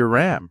watch your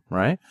RAM,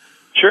 right?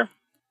 Sure.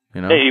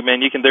 You know? Hey,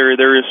 man, you can.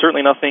 There is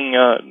certainly nothing,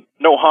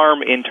 no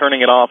harm in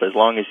turning it off as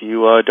long as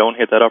you don't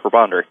hit that upper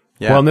boundary.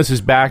 Yeah. Well, and this is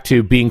back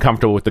to being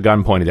comfortable with the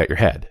gun pointed at your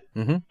head.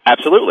 Mm-hmm.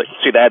 Absolutely.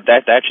 See, that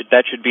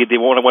should be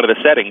one of the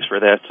settings for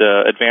that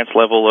advanced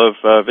level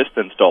of Vista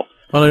install.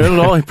 Well,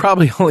 it'll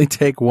probably only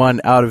take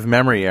one out of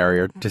memory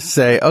error to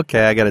say,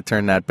 okay, I got to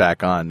turn that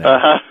back on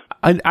now.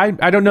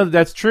 I don't know that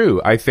that's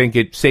true. I think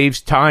it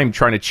saves time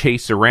trying to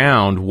chase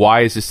around.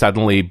 Why is this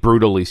suddenly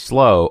brutally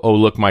slow? Oh,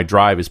 look, my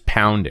drive is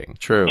pounding.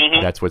 True.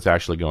 Mm-hmm. That's what's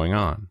actually going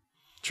on.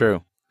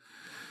 True.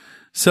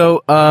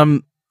 So,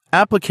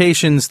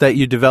 applications that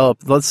you develop,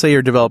 let's say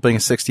you're developing a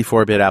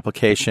 64-bit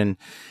application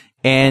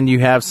and you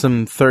have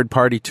some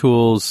third-party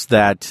tools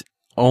that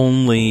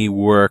only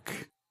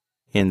work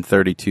in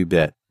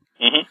 32-bit.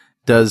 Mm-hmm.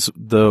 Does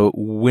the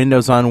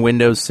Windows on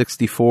Windows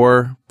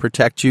 64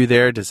 protect you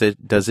there? Does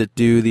it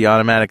do the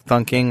automatic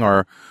thunking,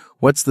 or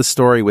what's the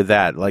story with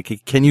that?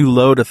 Like, can you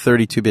load a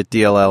 32-bit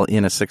DLL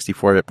in a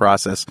 64-bit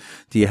process?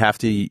 Do you have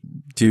to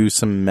do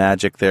some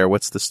magic there?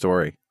 What's the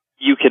story?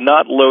 You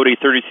cannot load a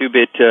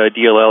 32-bit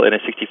DLL in a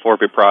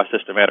 64-bit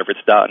process, no matter if it's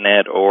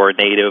 .NET or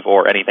native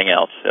or anything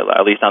else,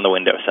 at least on the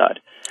Windows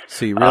side.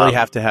 So you really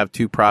have to have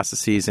two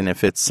processes, and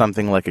if it's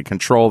something like a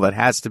control that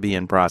has to be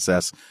in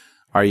process,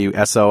 are you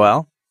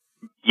SOL?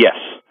 Yes,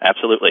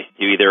 absolutely.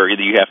 You either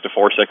you have to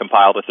force a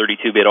compile to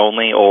 32-bit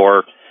only,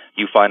 or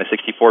you find a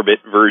 64-bit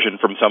version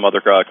from some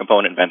other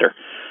component vendor.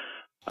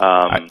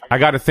 I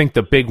got to think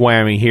the big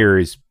whammy here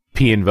is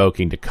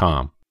p-invoking to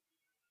COM.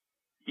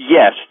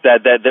 Yes,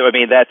 that's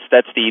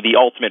the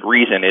ultimate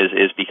reason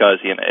is because,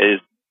 you know,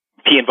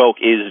 P-invoke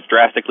is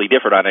drastically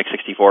different on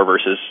x64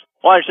 versus,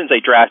 well, I shouldn't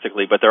say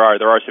drastically, but there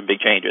are some big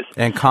changes.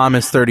 And COM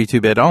is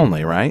 32-bit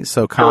only, right?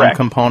 So COM Correct.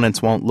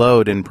 components won't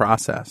load in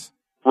process.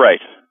 Right.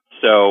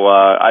 So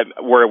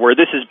where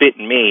this has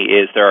bitten me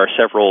is there are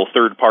several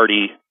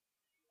third-party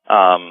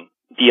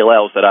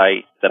DLLs that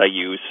I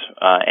use,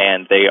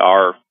 and they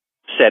are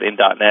set in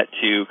 .NET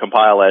to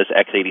compile as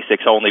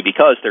x86 only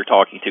because they're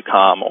talking to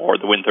COM or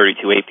the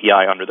Win32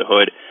 API under the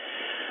hood.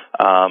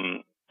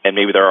 And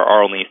maybe there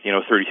are only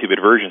 32-bit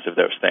versions of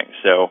those things.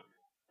 So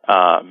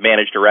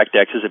Managed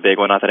DirectX is a big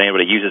one. Not that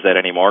anybody uses that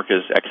anymore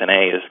because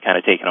XNA is kind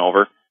of taken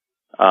over.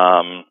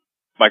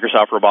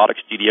 Microsoft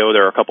Robotics Studio,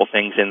 there are a couple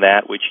things in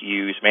that which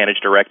use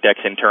Managed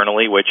DirectX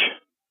internally, which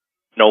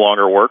no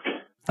longer work.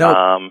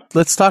 No,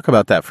 let's talk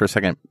about that for a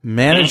second.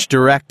 Managed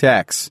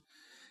DirectX,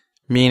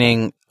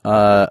 meaning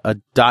a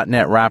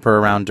 .NET wrapper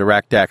around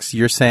DirectX.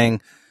 You're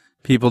saying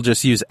people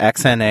just use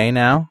XNA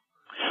now?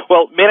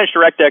 Well, Managed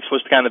DirectX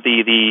was kind of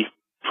the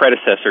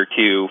predecessor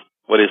to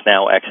what is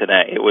now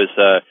XNA. It was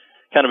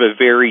kind of a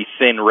very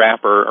thin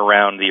wrapper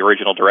around the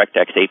original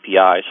DirectX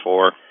APIs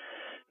for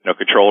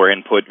controller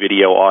input,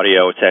 video,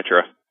 audio,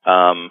 etc.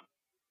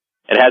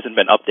 It hasn't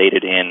been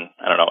updated in,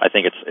 I don't know, I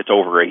think it's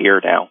over a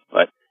year now,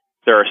 but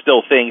there are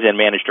still things in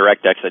Managed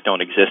DirectX that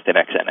don't exist in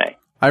XNA.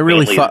 I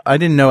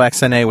didn't know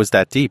XNA was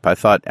that deep. I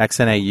thought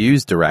XNA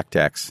used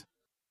DirectX.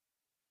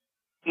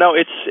 No,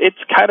 it's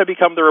kind of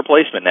become the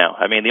replacement now.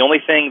 I mean, the only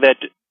thing that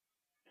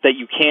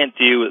you can't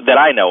do that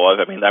I know of,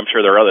 I mean, I'm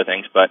sure there are other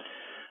things, but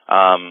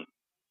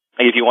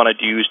if you want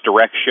to use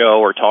Direct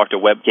Show or talk to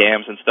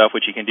webcams and stuff,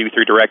 which you can do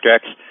through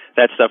DirectX,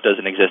 that stuff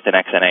doesn't exist in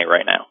XNA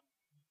right now.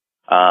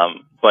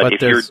 But if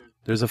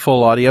there's a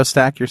full audio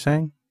stack, you're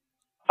saying?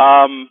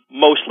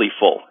 Mostly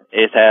full.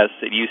 It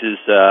uses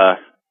the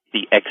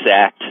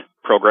Exact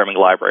programming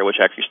library, which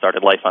actually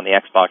started life on the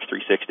Xbox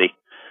 360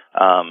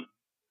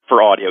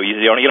 for audio.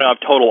 You don't have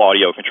total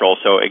audio control,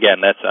 so again,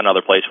 that's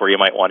another place where you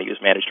might want to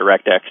use Managed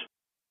DirectX.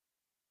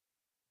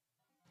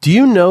 Do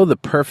you know the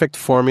perfect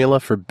formula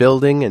for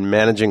building and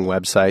managing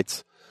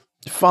websites?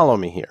 Follow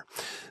me here.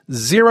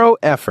 Zero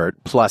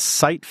effort plus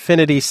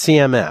Sitefinity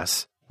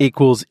CMS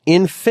equals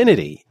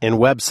infinity in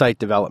website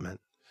development.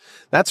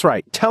 That's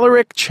right.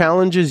 Telerik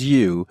challenges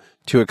you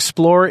to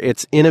explore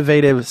its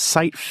innovative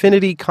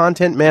Sitefinity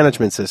content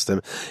management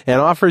system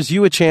and offers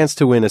you a chance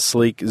to win a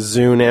sleek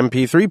Zune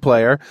MP3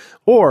 player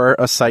or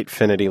a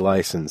Sitefinity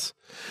license.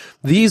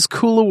 These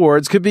cool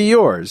awards could be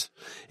yours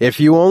if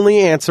you only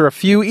answer a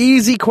few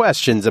easy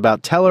questions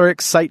about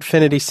Telerik's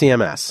Sitefinity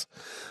CMS.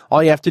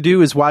 All you have to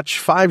do is watch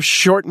 5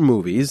 short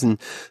movies and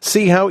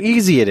see how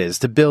easy it is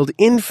to build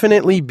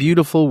infinitely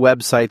beautiful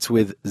websites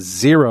with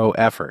zero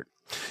effort.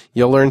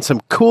 You'll learn some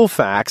cool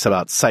facts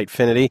about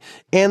Sitefinity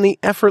and the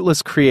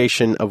effortless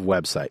creation of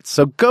websites.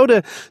 So go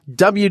to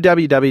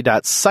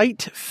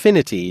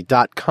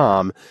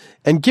www.sitefinity.com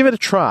and give it a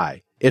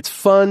try. It's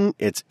fun,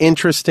 it's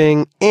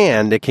interesting,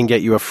 and it can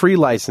get you a free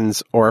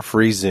license or a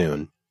free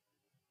Zune.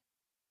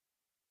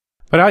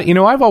 But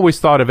I've always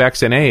thought of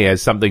XNA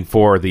as something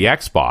for the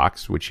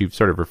Xbox, which you've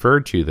sort of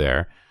referred to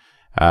there.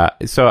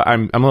 So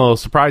I'm a little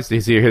surprised to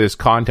hear this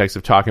context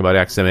of talking about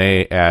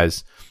XNA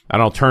as an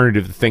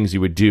alternative to things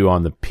you would do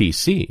on the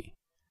PC.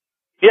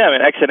 Yeah, I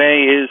mean,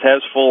 XNA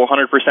has full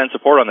 100%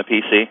 support on the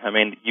PC. I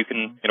mean, you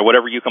can,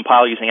 whatever you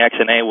compile using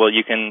XNA, well,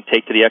 you can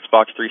take to the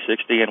Xbox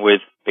 360 and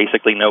with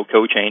basically no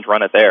code change,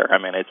 run it there. I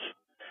mean, it's...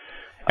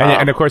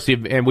 And of course,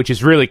 which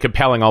is really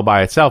compelling all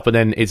by itself, but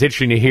then it's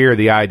interesting to hear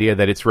the idea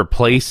that it's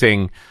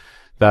replacing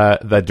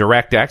the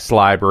DirectX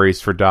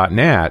libraries for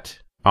 .NET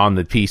on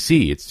the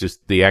PC. It's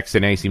just the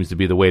XNA seems to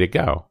be the way to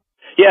go.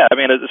 Yeah, I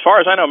mean, as far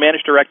as I know,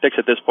 Managed DirectX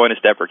at this point is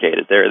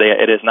deprecated.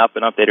 It has not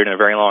been updated in a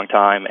very long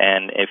time,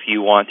 and if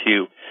you want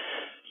to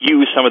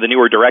use some of the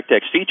newer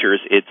DirectX features,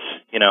 it's,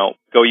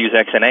 go use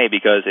XNA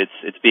because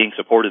it's being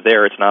supported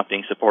there. It's not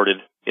being supported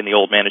in the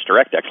old Managed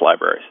DirectX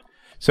libraries.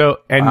 So,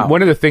 and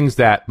one of the things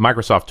that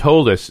Microsoft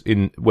told us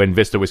when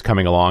Vista was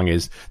coming along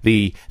is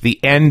the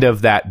end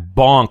of that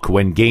bonk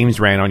when games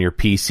ran on your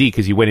PC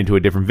because you went into a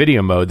different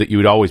video mode that you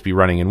would always be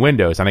running in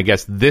Windows. And I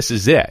guess this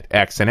is it,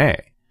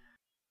 XNA.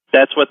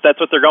 That's what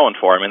they're going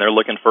for. I mean, they're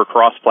looking for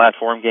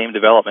cross-platform game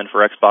development for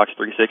Xbox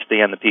 360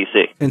 and the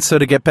PC. And so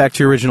to get back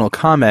to your original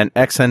comment,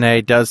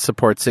 XNA does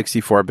support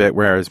 64-bit,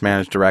 whereas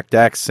Managed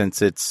DirectX,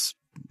 since it's,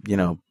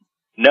 No,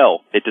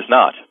 it does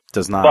not.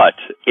 Does not. But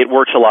it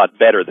works a lot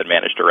better than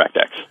Managed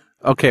DirectX.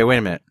 Okay, wait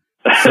a minute.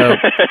 So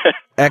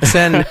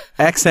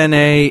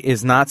XNA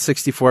is not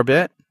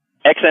 64-bit?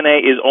 XNA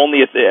is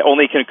only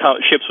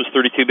ships with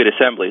 32-bit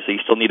assembly, so you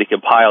still need to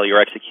compile your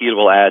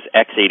executable as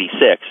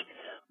x86,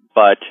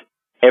 but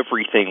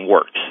everything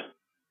works.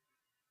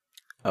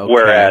 Okay.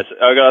 Whereas,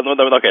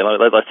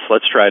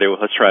 let's try to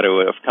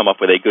come up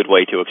with a good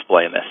way to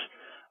explain this.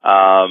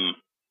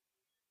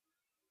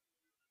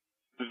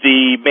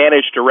 The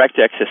Managed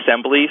DirectX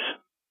assemblies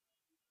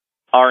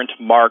aren't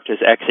marked as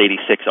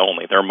x86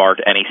 only. They're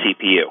marked any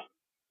CPU,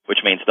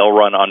 which means they'll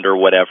run under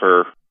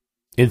whatever.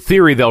 In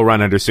theory, they'll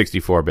run under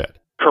 64-bit.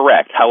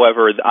 Correct.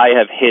 However, I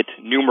have hit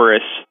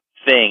numerous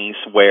things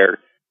where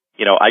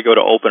I go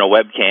to open a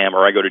webcam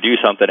or I go to do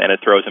something and it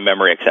throws a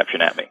memory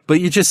exception at me.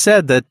 But you just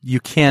said that you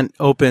can't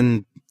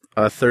open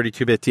a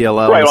 32-bit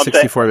DLL Right, in a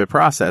 64-bit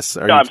process.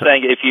 I'm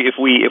saying if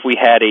we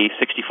had a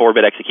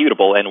 64-bit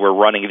executable and we're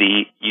running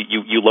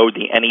you load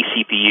the any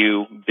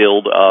CPU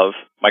build of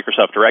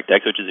Microsoft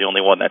DirectX, which is the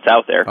only one that's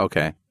out there.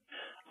 Okay.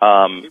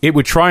 It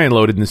would try and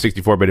load it in the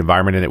 64-bit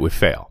environment and it would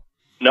fail.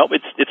 Nope,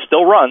 it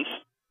still runs.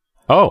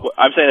 Oh.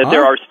 I'm saying that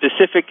there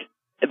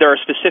are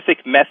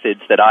specific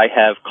methods that I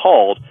have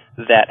called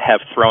that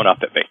have thrown up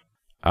at me.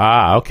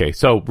 Ah, okay.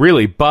 So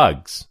really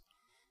bugs.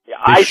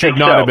 I should think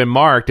not so. have been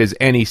marked as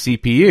any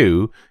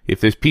CPU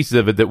if there's pieces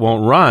of it that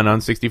won't run on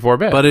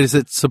 64-bit. But is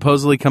it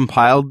supposedly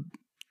compiled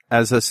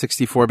as a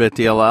 64-bit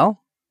DLL?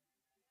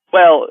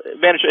 Well,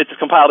 it's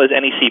compiled as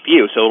any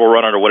CPU, so it'll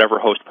run under whatever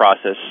host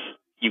process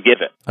you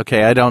give it.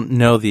 Okay, I don't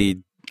know the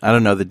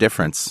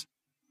difference.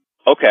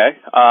 Okay.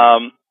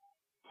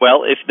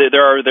 Well, if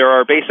there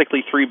are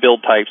basically three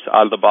build types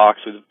out of the box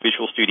with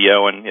Visual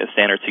Studio and a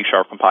standard C#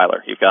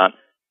 compiler. You've got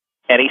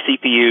any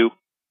CPU,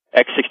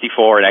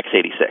 x64, and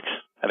x86.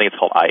 I think it's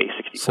called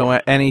IA64. So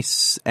any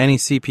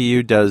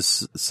CPU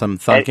does some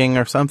thunking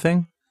or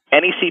something?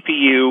 Any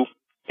CPU,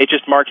 it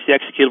just marks the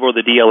executable or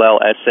the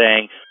DLL as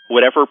saying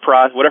whatever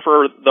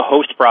the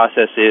host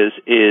process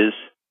is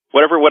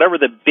whatever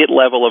the bit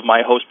level of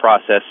my host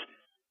process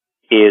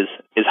is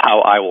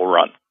how I will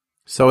run.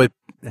 So it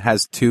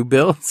has two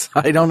builds?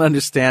 I don't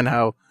understand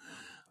how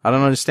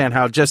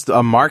just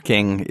a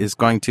marking is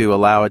going to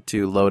allow it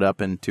to load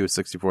up into a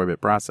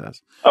 64-bit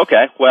process.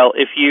 Okay. Well,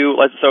 if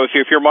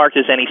you're marked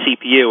as any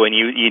CPU and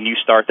you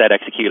start that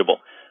executable,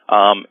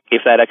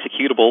 if that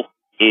executable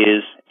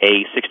is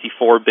a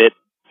 64-bit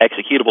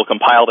executable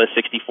compiled as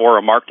 64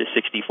 or marked as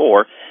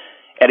 64,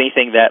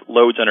 anything that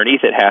loads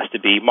underneath it has to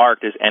be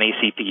marked as any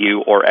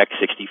CPU or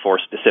x64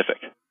 specific.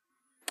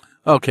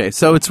 Okay,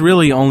 so it's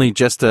really only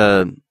just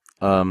a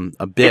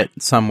bit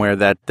somewhere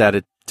that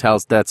it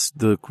tells. That's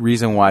the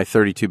reason why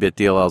 32-bit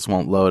DLLs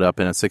won't load up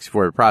in a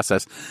 64-bit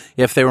process.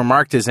 If they were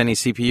marked as any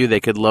CPU, they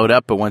could load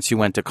up, but once you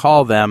went to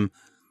call them,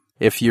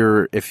 if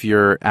you're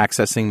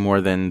accessing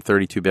more than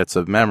 32 bits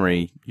of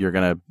memory, you're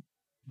going to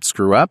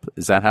screw up.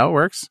 Is that how it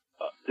works?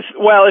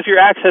 Well, if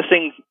you're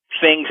accessing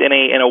things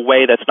in a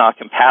way that's not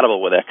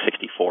compatible with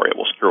x64, it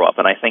will screw up,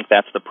 and I think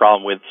that's the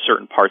problem with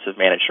certain parts of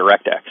managed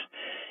DirectX.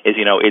 Is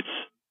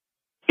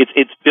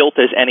it's built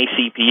as any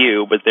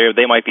CPU, but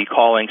they might be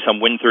calling some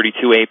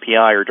Win32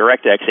 API or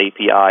DirectX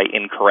API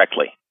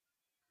incorrectly,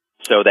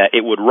 so that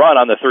it would run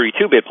on the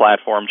 32-bit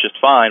platform just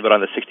fine, but on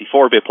the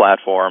 64-bit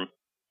platform,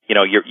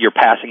 you're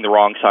passing the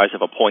wrong size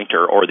of a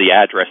pointer, or the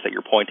address that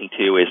you're pointing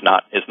to is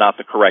not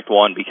the correct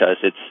one because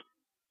it's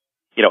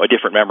a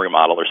different memory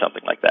model or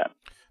something like that.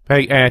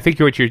 And I think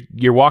what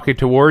you're walking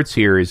towards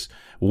here is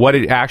what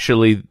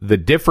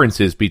the difference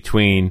is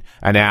between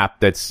an app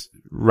that's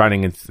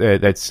running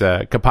that's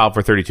compiled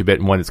for 32-bit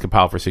and one that's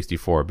compiled for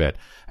 64-bit.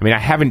 I mean, I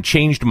haven't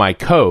changed my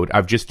code.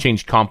 I've just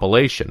changed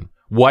compilation.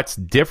 What's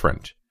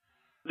different?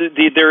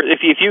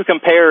 If you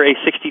compare a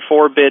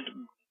 64-bit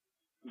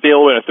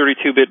build and a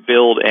 32-bit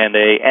build and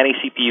any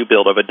CPU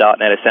build of a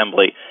 .NET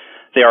assembly,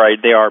 they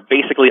are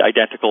basically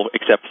identical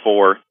except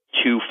for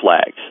two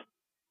flags.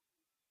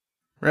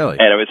 Really?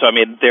 And so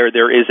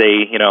there is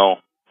a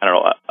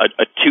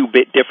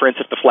 2-bit difference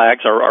if the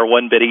flags are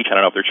 1 bit each. I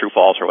don't know if they're true,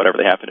 false, or whatever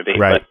they happen to be.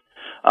 Right. But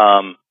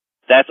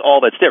that's all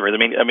that's different.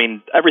 I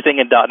mean everything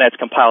in .NET's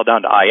compiled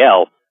down to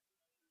IL,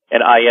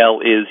 and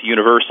IL is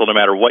universal no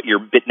matter what your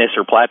bitness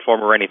or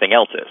platform or anything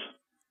else is.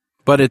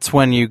 But it's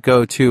when you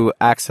go to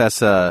access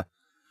so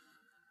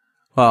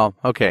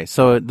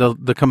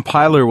the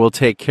compiler will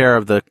take care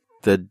of the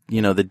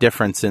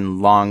difference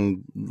in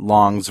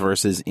longs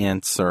versus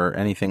ints or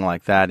anything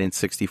like that in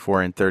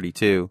 64 and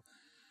 32.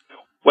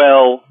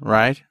 Well,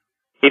 right?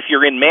 If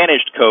you're in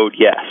managed code,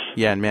 yes.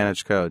 Yeah, in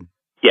managed code.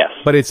 Yes.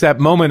 But it's that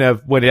moment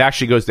of when it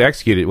actually goes to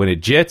execute it, when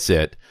it jits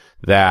it,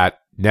 that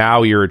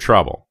now you're in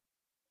trouble.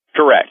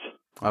 Correct.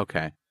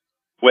 Okay.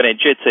 When it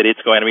jits it,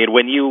 it's going.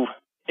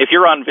 If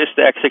you're on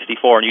Vista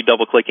x64 and you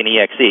double click an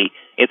exe,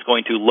 it's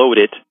going to load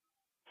it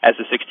as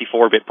a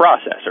 64-bit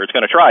processor. It's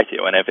going to try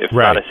to, and if it's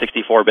not a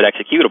 64-bit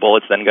executable,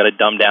 it's then going to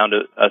dumb down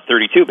to a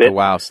 32-bit. The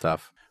WoW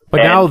stuff.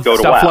 But now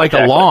stuff like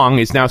Along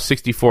is now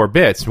 64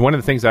 bits. One of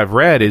the things I've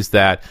read is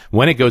that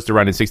when it goes to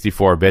run in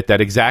 64-bit,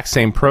 that exact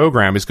same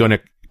program is going to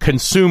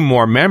consume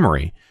more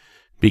memory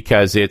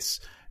because it's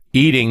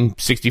eating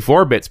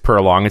 64 bits per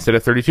long instead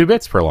of 32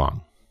 bits per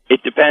long.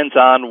 It depends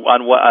on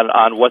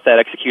what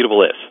that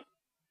executable is.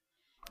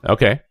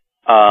 Okay.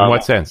 In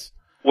what sense?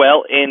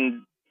 Well,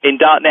 in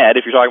 .NET,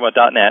 if you're talking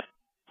about .NET,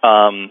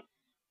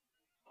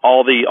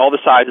 all the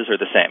sizes are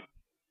the same,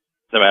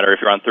 no matter if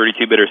you're on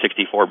 32-bit or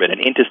 64-bit.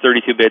 And int is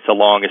 32 bits,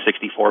 along is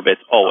 64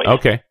 bits, always.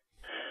 Okay.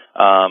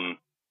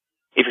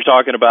 If you're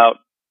talking about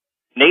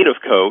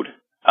native code,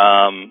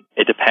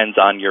 it depends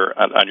on your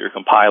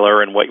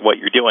compiler and what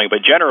you're doing.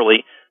 But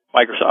generally,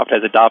 Microsoft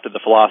has adopted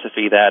the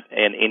philosophy that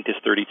an int is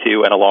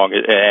 32 and along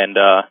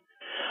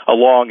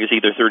is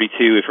either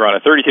 32 if you're on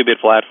a 32-bit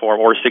platform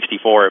or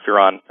 64 if you're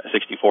on a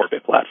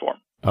 64-bit platform.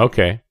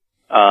 Okay.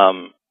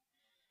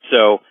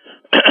 So,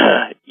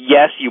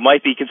 yes, you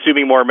might be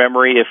consuming more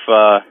memory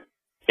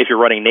if you're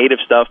running native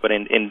stuff, but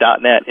in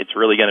 .NET, it's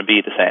really going to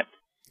be the same.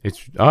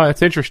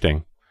 That's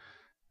interesting.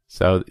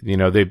 So,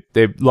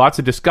 they've lots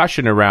of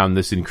discussion around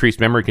this increased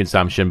memory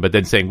consumption, but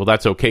then saying, well,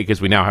 that's okay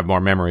because we now have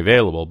more memory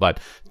available. But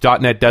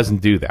 .NET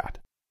doesn't do that.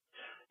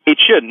 It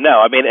shouldn't. No,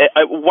 I mean,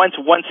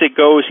 once it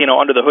goes,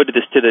 under the hood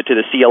to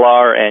the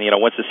CLR,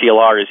 and once the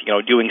CLR is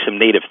doing some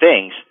native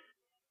things,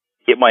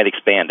 it might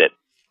expand it.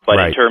 But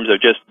Right. in terms of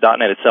just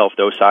 .NET itself,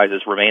 those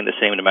sizes remain the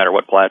same no matter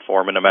what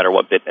platform and no matter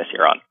what bitness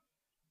you're on.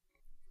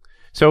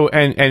 So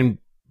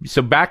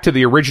so back to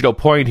the original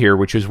point here,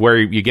 which is where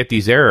you get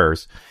these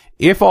errors.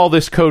 If all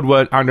this code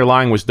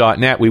underlying was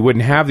 .NET, we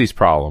wouldn't have these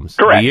problems.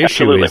 Correct, The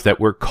issue absolutely. is that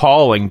we're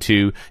calling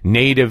to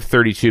native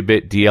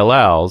 32-bit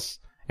DLLs,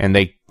 and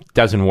they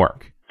doesn't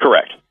work.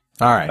 Correct.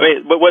 All right. I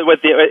mean, but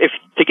if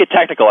to get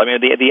technical, I mean,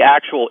 the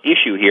actual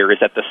issue here is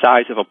that the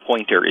size of a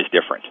pointer is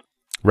different.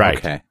 Right.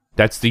 Okay.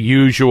 That's the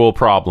usual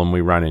problem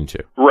we run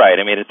into. Right.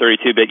 I mean, in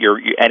 32-bit,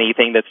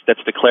 anything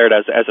that's declared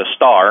as a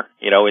star,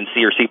 in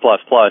C or C++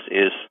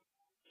 is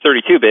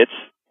 32 bits,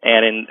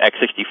 and in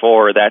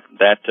x64,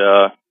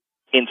 that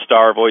int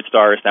star, void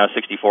star is now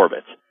 64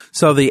 bits.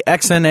 So the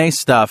XNA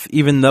stuff,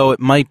 even though it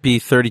might be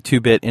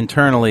 32-bit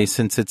internally,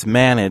 since it's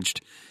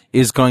managed,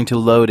 is going to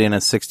load in a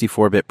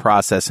 64-bit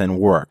process and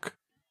work.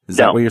 Is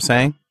that No. what you're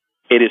saying?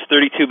 It is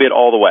 32-bit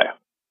all the way.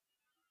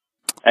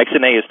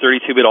 XNA is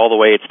 32-bit all the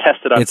way. It's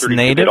tested on It's 32-bit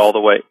native? all the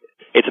way.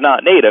 It's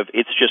not native.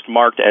 It's just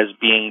marked as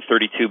being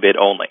 32-bit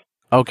only.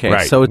 Okay,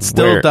 Right. so it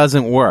still Where-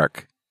 doesn't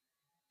work.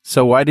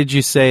 So why did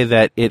you say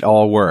that it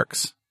all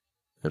works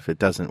if it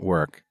doesn't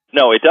work?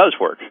 No, it does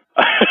work.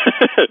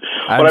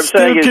 What I'm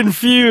saying is,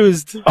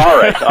 confused. all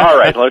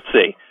right. Let's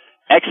see.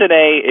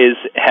 XNA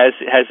has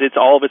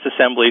all of its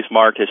assemblies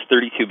marked as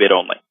 32-bit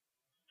only,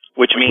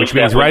 which means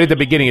that right at the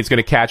beginning, it's going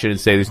to catch it and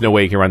say, there's no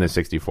way you can run this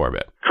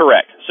 64-bit.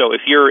 correct. So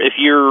if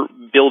you're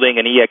building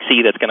an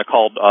exe that's going to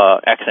call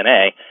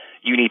XNA,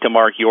 you need to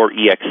mark your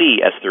exe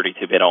as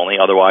 32-bit only.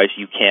 Otherwise,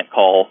 you can't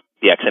call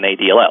the XNA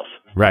DLLs.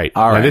 Right.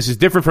 All Now, right. this is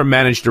different from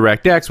Managed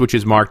DirectX, which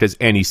is marked as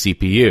any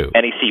CPU.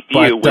 Any CPU,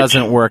 But which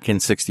doesn't work in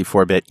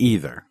 64-bit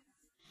either.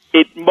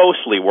 it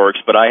mostly works,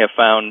 but I have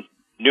found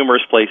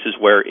numerous places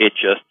where it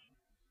just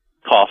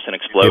coughs and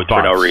explodes It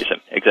for no barks.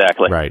 reason.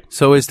 Exactly. Right.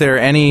 So is there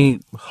any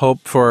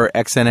hope for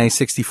XNA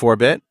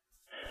 64-bit?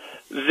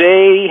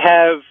 They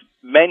have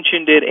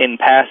mentioned it in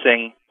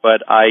passing,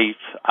 but I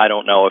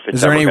don't know if it's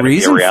Is there ever any gonna be a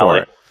reason for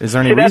reality. it? Is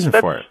there any See, that's- reason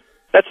for it?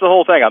 That's the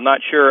whole thing. I'm not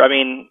sure. I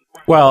mean,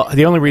 Well,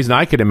 the only reason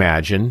I could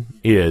imagine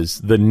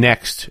is the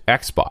next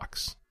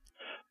Xbox.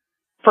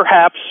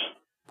 perhaps.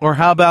 Or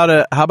how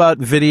about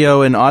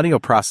video and audio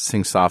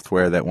processing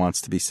software that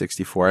wants to be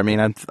 64? I mean,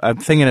 I'm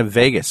thinking of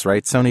Vegas,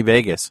 right? Sony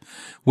Vegas,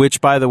 which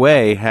by the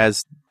way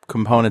has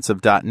components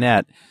of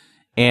 .NET,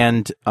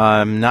 and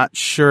I'm not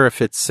sure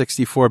if it's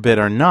 64-bit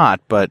or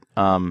not, but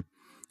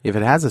if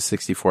it has a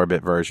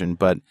 64-bit version,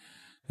 but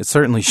it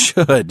certainly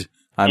should.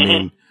 I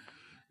mean,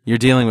 you're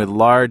dealing with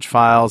large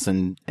files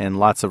and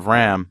lots of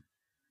RAM.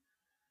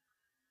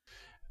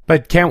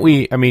 But can't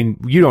we, I mean,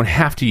 you don't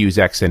have to use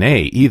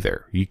XNA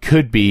either. You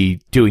could be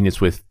doing this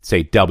with,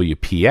 say,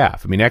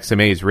 WPF. I mean,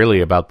 XMA is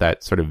really about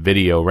that sort of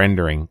video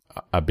rendering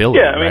ability,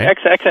 Yeah, I mean, right?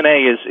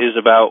 XNA is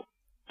about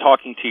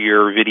talking to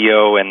your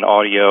video and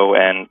audio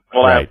and,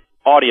 well, Right.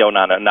 audio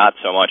not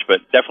so much,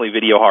 but definitely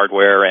video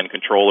hardware and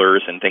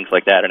controllers and things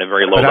like that in a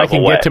very low But level I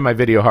can way. get to my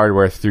video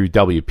hardware through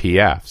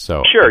WPF,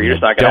 so Sure, I mean, you're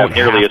just not I gonna have don't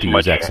nearly have as to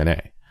much- use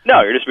XNA.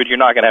 No, you're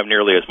not going to have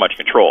nearly as much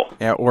control.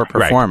 Yeah, or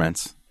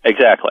performance.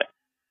 Exactly.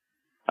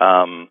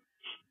 I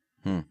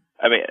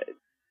mean,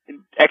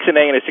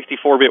 XNA in a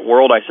 64-bit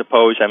world, I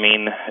suppose. I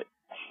mean,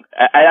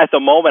 at the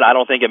moment, I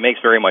don't think it makes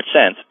very much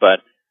sense. But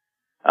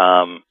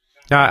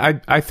Now,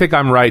 I think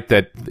I'm right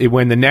that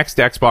when the next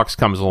Xbox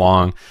comes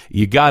along,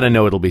 you got to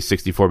know it'll be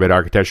 64-bit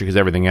architecture because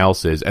everything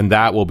else is, and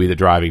that will be the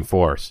driving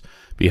force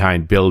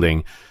behind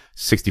building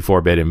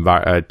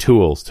 64-bit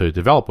tools to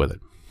develop with it.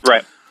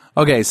 right,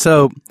 Okay,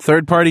 so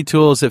third-party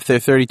tools, if they're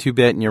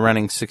 32-bit and you're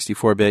running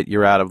 64-bit,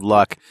 you're out of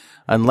luck.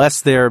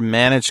 Unless they're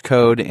managed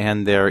code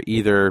and they're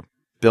either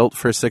built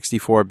for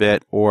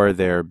 64-bit or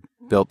they're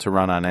built to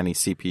run on any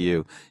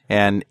CPU.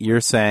 And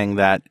you're saying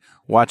that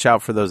watch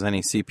out for those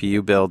any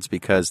CPU builds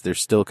because there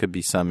still could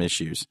be some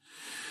issues.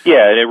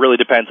 yeah, and it really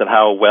depends on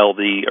how well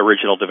the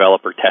original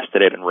developer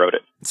tested it and wrote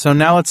it. So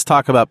now let's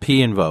talk about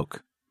pinvoke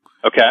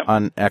Okay,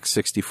 on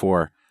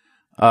x64.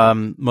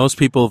 Most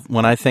people,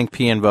 when I think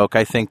pinvoke,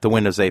 I think the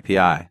Windows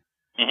API.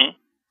 Mhm.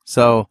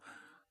 So,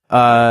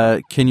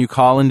 can you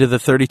call into the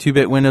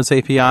 32-bit Windows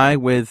API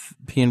with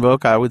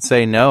pinvoke? I would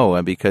say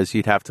no, because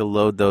you'd have to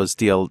load those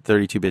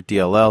 32-bit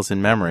DLLs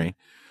in memory.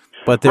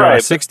 But there are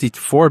Right,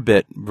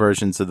 64-bit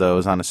versions of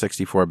those on a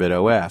 64-bit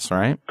OS,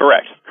 right?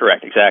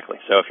 correct, exactly.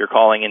 So if you're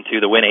calling into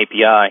the Win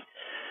API,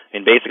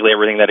 and basically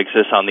everything that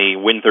exists on the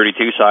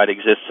Win32 side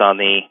exists on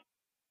the,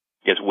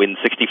 I guess,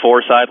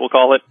 Win64 side, we'll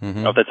call it. I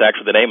don't know if that's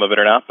actually the name of it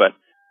or not, but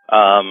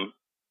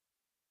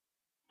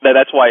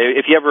That's why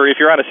if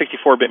you're on a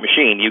 64-bit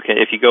machine,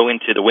 if you go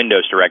into the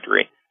Windows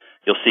directory,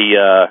 you'll see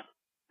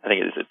I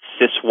think it's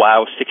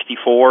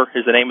syswow64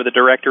 is the name of the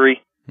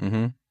directory,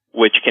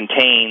 which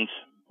contains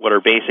what are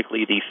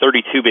basically the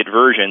 32-bit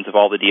versions of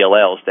all the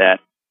DLLs that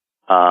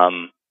are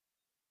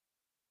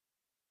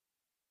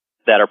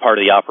part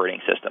of the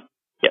operating system.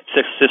 Yeah,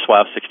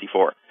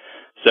 syswow64.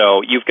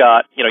 So you've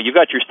got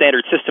your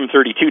standard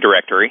System32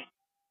 directory,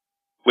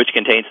 which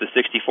contains the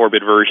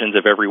 64-bit versions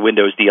of every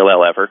Windows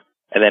DLL ever.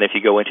 And then if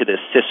you go into this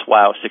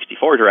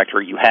syswow64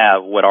 directory, you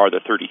have what are the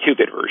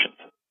 32-bit versions.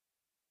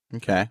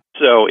 Okay.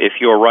 So if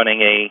you're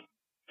running a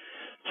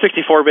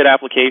 64-bit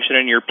application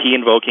and you're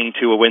p-invoking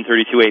to a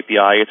Win32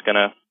 API, it's going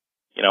to,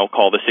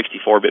 call the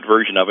 64-bit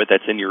version of it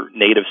that's in your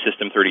native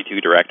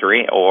System32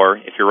 directory. Or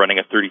if you're running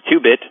a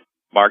 32-bit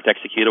marked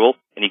executable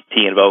and you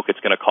p-invoke, it's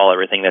going to call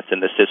everything that's in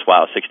the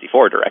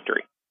syswow64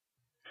 directory.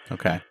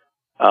 Okay.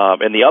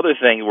 And the other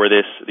thing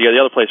the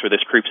other place where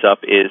this creeps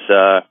up is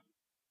the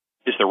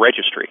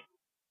registry.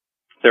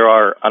 There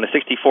are, on a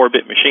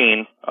 64-bit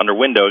machine under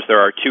Windows, there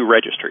are 2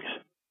 registries.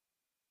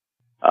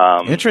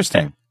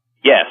 Interesting.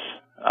 Yes.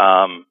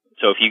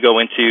 So if you go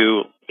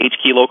into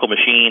HKey local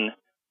machine,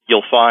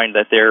 you'll find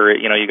that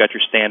you got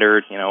your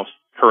standard,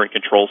 current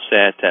control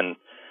set and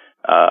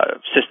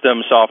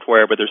system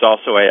software, but there's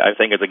also I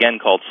think it's again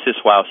called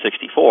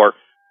syswow64,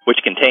 which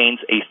contains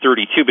a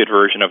 32-bit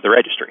version of the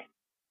registry.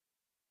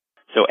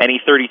 So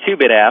any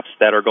 32-bit apps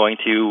that are going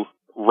to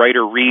write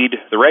or read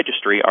the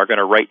registry are going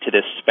to write to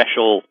this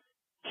special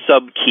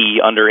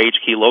subkey under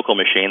HKey local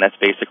machine that's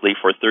basically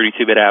for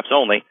 32-bit apps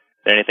only.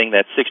 And anything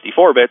that's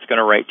 64-bit is going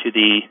to write to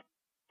the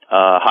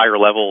higher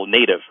level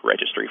native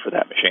registry for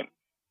that machine.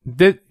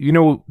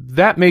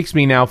 That makes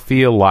me now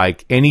feel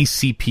like any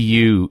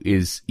CPU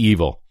is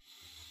evil.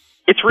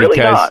 It's really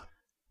not.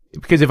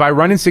 Because if I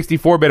run in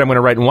 64-bit, I'm going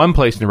to write in one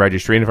place in the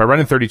registry, and if I run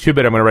in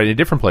 32-bit, I'm going to write in a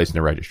different place in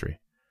the registry.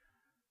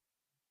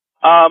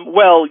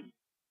 Well,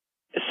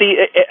 see,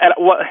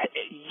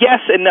 yes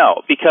and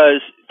no,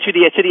 because to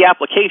the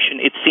application,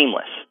 it's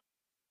seamless.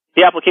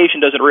 The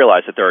application doesn't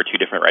realize that there are 2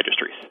 different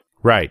registries.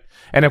 Right.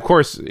 And of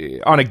course,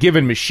 on a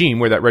given machine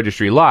where that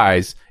registry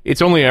lies,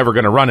 it's only ever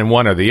going to run in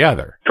one or the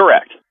other.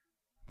 Correct.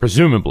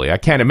 Presumably. I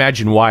can't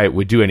imagine why it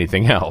would do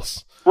anything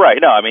else. Right.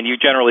 No, I mean, you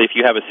generally, if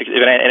you have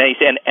any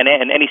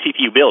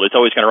CPU build, it's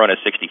always going to run as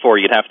 64.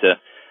 You'd have to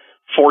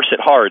force it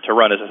hard to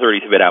run as a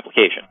 32-bit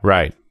application.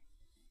 Right.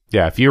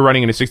 Yeah, if you're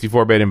running in a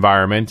 64-bit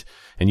environment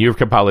and you've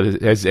compiled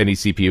it as any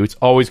CPU, it's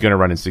always going to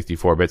run in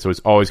 64-bit, so it's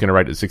always going to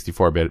write the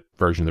 64-bit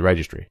version of the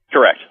registry.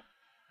 Correct.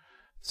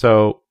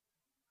 So,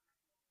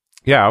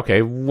 yeah,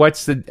 okay.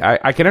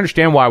 I can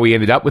understand why we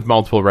ended up with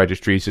multiple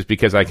registries, just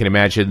because I can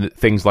imagine that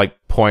things like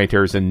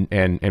pointers and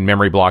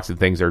memory blocks and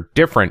things are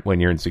different when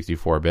you're in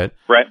 64-bit.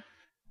 Right.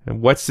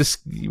 And what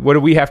do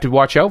we have to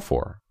watch out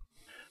for?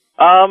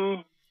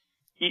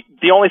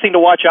 The only thing to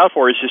watch out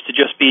for is just to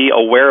be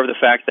aware of the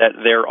fact that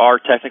there are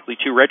technically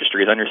 2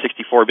 registries on your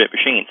 64-bit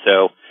machine.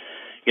 So,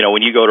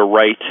 when you go to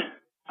write,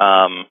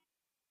 and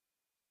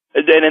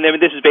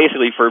this is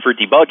basically for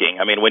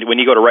debugging. I mean, when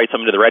you go to write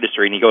something to the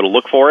registry and you go to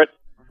look for it,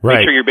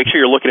 right. Make sure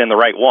you're looking in the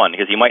right one,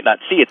 because you might not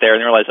see it there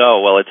and realize,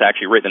 oh, well, it's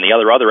actually written in the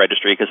other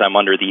registry because I'm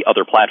under the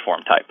other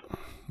platform type.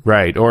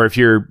 Right. Or if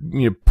you're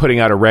putting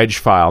out a reg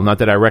file, not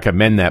that I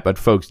recommend that, but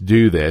folks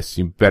do this,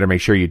 you better make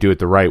sure you do it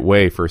the right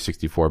way for a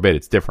 64-bit.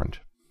 It's different.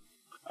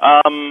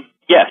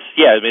 Yes,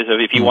 yeah.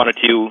 If you wanted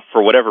to,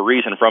 for whatever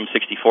reason, from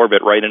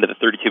 64-bit right into the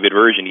 32-bit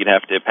version, you'd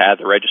have to pad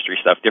the registry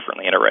stuff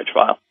differently in a reg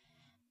file.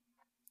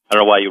 I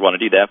don't know why you'd want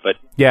to do that, but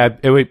yeah,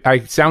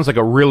 it sounds like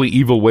a really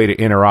evil way to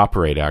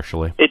interoperate.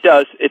 Actually, it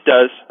does.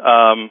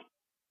 I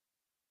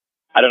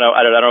don't know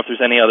if there's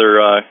any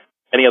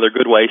other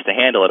good ways to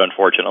handle it,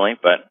 unfortunately,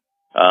 but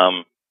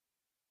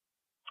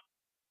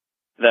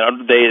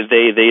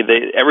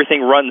they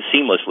everything runs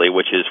seamlessly,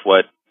 which is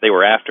what they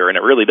were after, and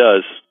it really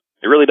does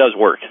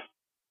work.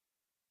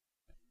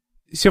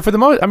 So for the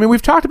most, I mean,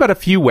 we've talked about a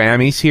few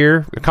whammies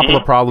here, a couple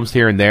of problems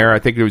here and there. I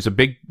think there was a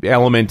big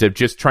element of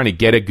just trying to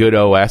get a good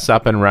OS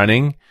up and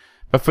running.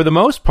 But for the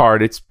most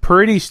part, it's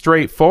pretty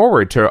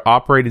straightforward to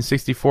operate in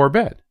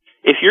 64-bit.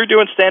 If you're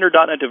doing standard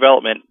 .NET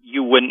development,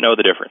 you wouldn't know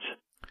the difference.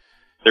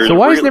 So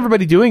why isn't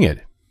everybody doing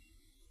it?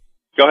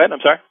 Go ahead, I'm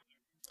sorry.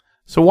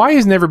 So why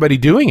isn't everybody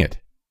doing it?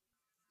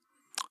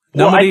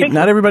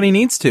 Not everybody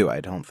needs to,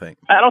 I don't think.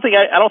 I don't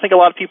think a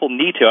lot of people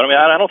need to. I mean,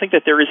 I don't think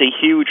that there is a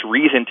huge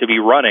reason to be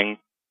running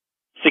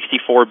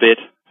 64-bit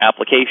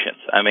applications.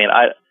 I mean,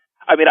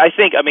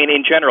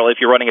 in general, if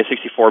you're running a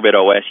 64-bit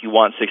OS, you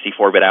want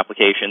 64-bit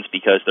applications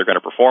because they're going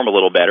to perform a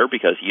little better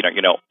because you're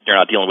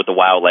not dealing with the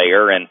WoW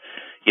layer and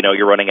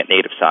you're running at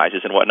native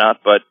sizes and whatnot.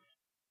 But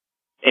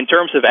in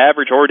terms of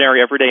average,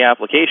 ordinary, everyday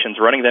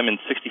applications, running them in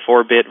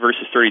 64-bit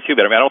versus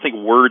 32-bit, I mean, I don't think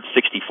Word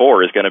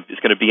 64 is going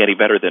to be any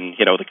better than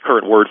the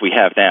current Word we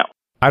have now.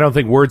 I don't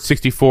think Word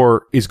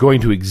 64 is going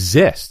to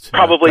exist.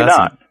 Probably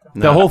not.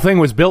 No. The whole thing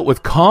was built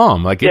with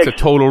COM. It's a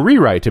total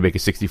rewrite to make a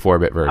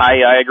 64-bit version.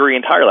 I agree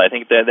entirely. I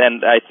think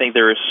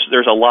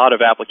there's a lot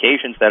of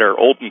applications that are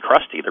old and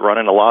crusty. They're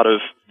running a lot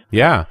of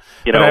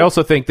But I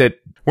also think that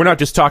We're not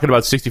just talking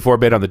about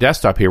 64-bit on the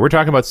desktop here. We're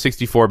talking about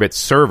 64-bit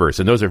servers,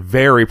 and those are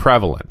very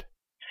prevalent.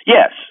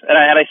 Yes, and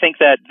I think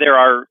that there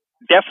are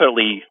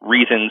definitely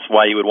reasons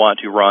why you would want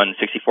to run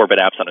 64-bit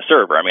apps on a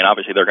server. I mean,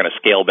 obviously they're going to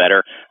scale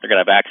better. They're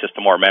going to have access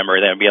to more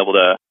memory. They're going to be able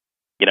to,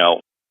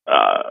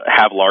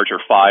 have larger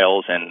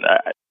files, and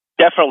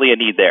definitely a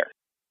need there.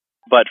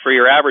 But for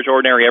your average,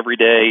 ordinary,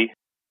 everyday,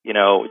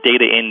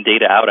 data in,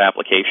 data out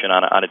application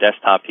on a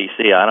desktop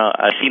PC,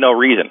 I see no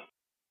reason.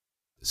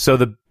 So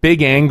the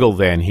big angle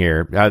then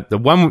here, the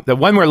one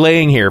we're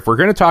laying here, if we're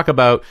going to talk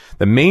about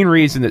the main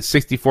reason that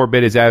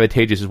 64-bit is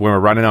advantageous is when we're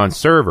running on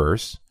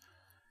servers,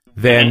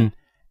 then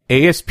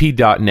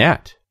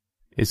ASP.NET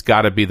has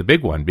got to be the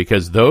big one,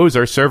 because those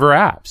are server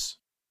apps.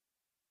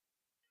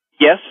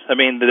 Yes, I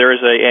mean, there is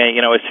a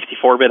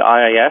 64-bit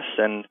IIS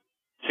and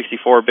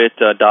 64-bit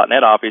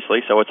 .NET,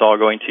 obviously, so it's all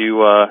going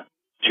to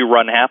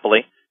run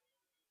happily.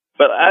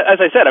 But as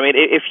I said, I mean,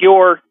 if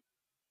you're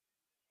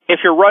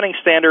writing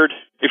standard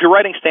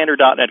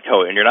 .NET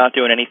code and you're not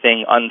doing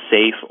anything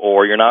unsafe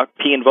or you're not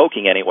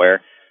p-invoking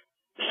anywhere,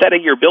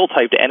 setting your build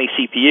type to any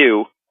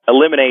CPU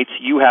eliminates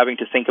you having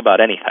to think about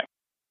anything.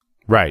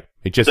 Right.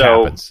 It just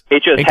happens.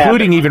 It just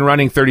including happens. even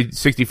running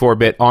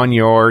 64-bit on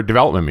your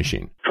development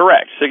machine.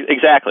 Correct.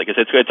 Exactly,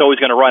 because it's always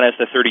going to run as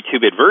the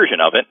 32-bit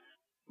version of it.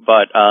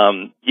 But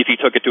if you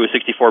took it to a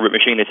 64-bit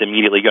machine, it's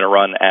immediately going to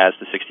run as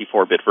the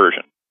 64-bit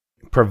version.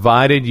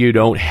 Provided you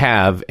don't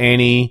have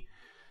any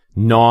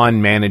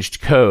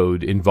non-managed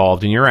code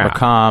involved in your app. Or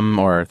COM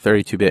or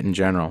 32-bit in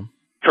general.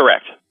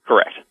 Correct.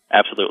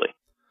 Absolutely.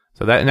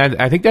 So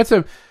I think that's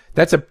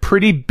a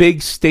pretty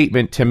big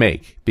statement to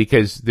make,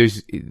 because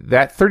there's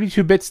that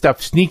 32-bit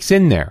stuff sneaks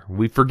in there.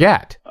 We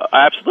forget.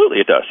 Absolutely,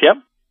 it does. Yep.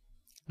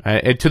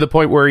 And to the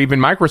point where even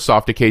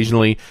Microsoft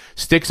occasionally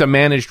sticks a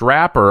managed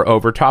wrapper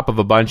over top of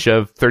a bunch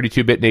of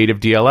 32-bit native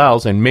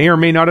DLLs and may or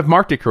may not have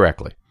marked it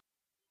correctly.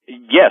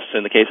 Yes,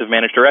 in the case of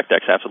managed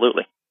DirectX,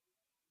 absolutely.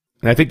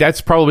 And I think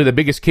that's probably the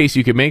biggest case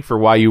you could make for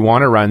why you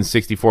want to run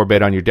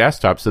 64-bit on your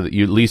desktop, so that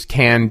you at least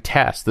can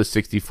test the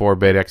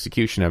 64-bit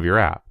execution of your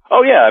app.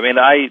 Oh yeah, I mean,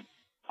 I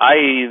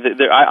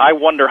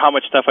wonder how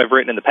much stuff I've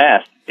written in the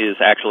past is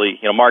actually,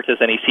 marked as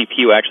any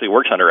CPU actually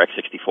works under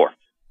x64.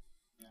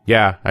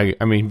 Yeah,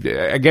 I mean,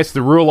 I guess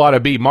the rule ought to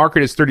be mark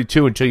it as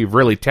 32 until you've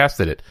really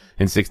tested it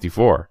in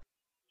 64.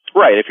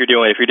 Right, if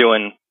you're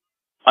doing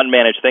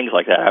unmanaged things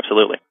like that,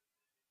 absolutely.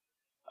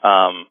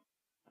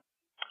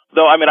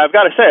 Though, I mean, I've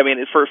got to say, I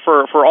mean,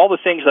 for all the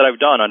things that I've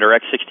done under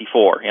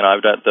x64,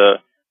 I've done the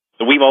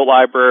Wiimote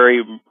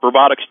library,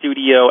 Robotic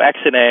Studio,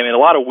 XNA, I mean, a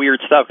lot of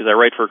weird stuff, because I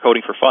write for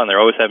Coding for Fun. They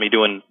always have me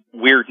doing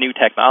weird new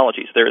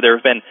technologies. There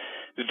have been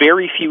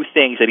very few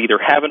things that either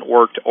haven't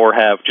worked or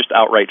have just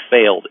outright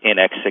failed in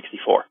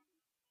x64.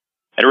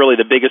 And really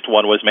the biggest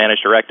one was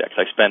managed DirectX.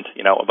 I spent,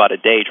 about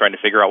a day trying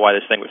to figure out why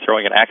this thing was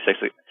throwing an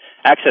access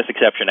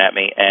exception at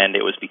me, and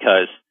it was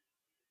because,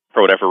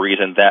 for whatever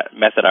reason, that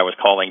method I was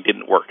calling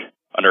didn't work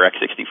under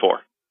x64.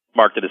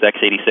 Marked it as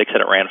x86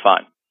 and it ran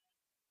fine.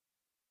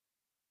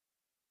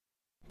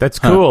 That's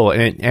cool,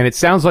 and it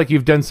sounds like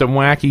you've done some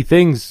wacky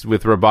things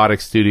with Robotic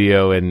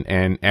Studio and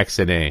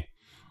XNA.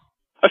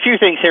 A few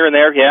things here and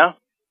there, yeah.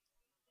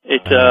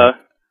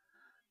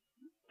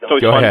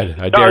 Go ahead.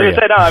 I dare you.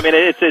 No, I mean,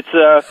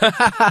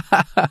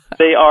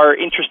 they are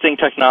interesting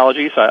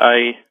technologies.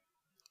 I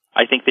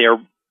think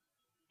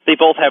they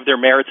both have their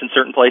merits in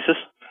certain places.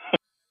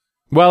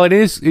 Well, it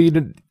is.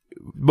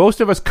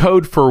 Most of us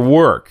code for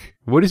work.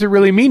 What does it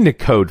really mean to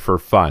code for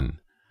fun?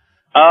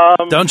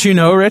 Don't you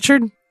know,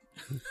 Richard?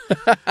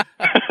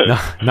 No,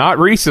 not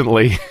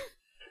recently.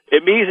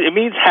 It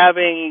means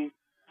having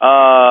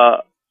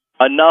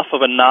enough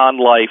of a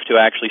non-life to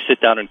actually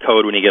sit down and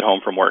code when you get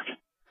home from work.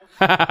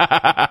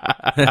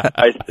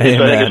 I think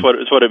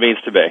it's what it means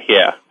to be.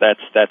 Yeah, that's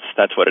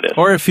what it is.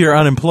 Or if you're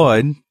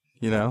unemployed,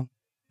 then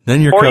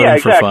you're coding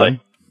exactly. for fun.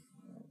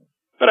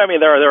 But I mean,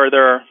 there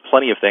are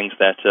plenty of things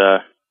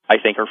that I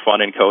think are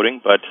fun in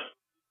coding, but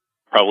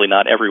probably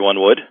not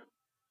everyone would.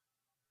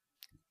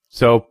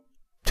 So,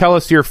 tell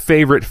us your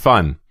favorite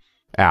fun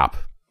app.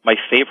 My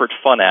favorite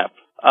fun app?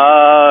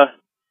 I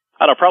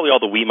don't know, probably all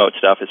the Wiimote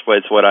stuff is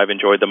what I've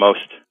enjoyed the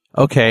most.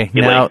 Okay,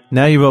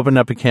 now you've opened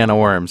up a can of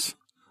worms.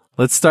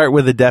 Let's start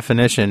with a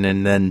definition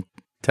and then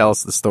tell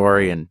us the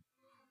story and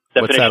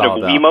what's that all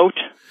about? Definition of Wiimote?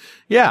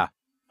 Yeah.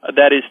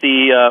 That is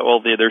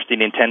there's the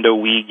Nintendo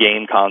Wii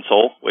game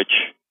console, which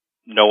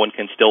no one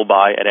can still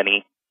buy at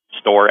any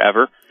store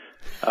ever.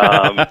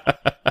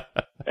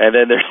 And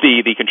then there's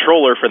the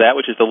controller for that,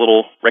 which is the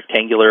little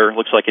rectangular,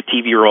 looks like a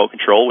TV remote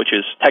control, which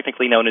is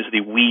technically known as the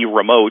Wii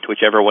Remote,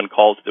 which everyone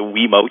calls the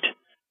Wiimote,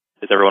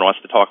 because everyone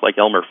wants to talk like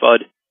Elmer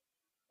Fudd.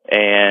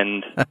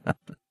 And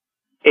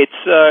it's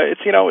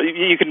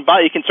you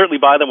can certainly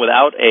buy them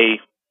without a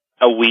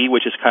Wii,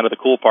 which is kind of the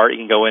cool part. You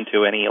can go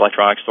into any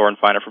electronics store and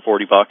find it for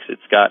 $40.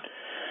 It's got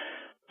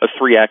a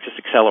 3-axis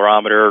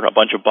accelerometer, a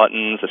bunch of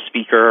buttons, a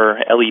speaker,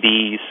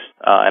 LEDs,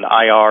 an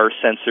IR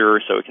sensor,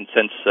 so it can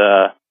sense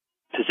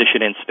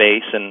position in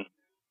space, and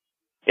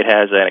it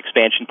has an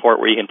expansion port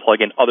where you can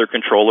plug in other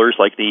controllers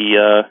like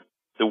the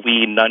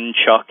Wii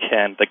Nunchuck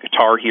and the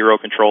Guitar Hero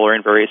controller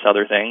and various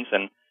other things.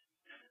 And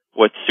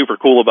what's super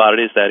cool about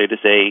it is that it is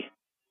a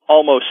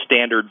almost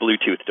standard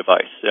Bluetooth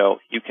device. So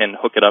you can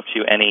hook it up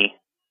to any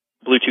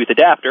Bluetooth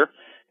adapter,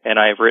 and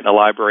I have written a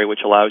library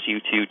which allows you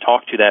to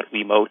talk to that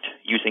Wiimote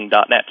using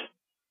 .NET.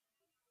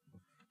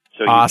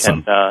 So awesome.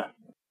 You can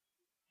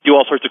do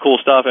all sorts of cool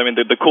stuff. I mean,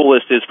 the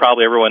coolest is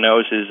probably everyone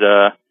knows is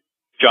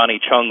Johnny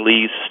Chung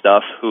Lee's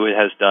stuff, who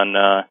has done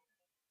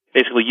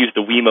basically used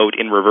the Wiimote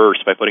in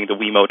reverse by putting the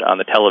Wiimote on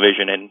the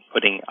television and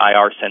putting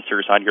IR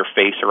sensors on your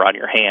face or on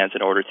your hands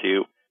in order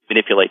to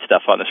manipulate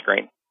stuff on the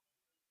screen.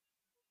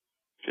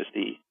 Just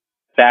the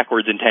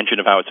backwards intention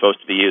of how it's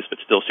supposed to be used, but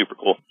still super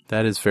cool.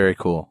 That is very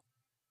cool.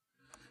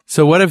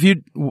 So what have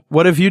you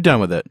done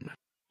with it?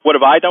 What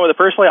have I done with it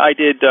personally? I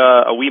did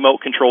a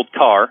Wiimote-controlled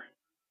car.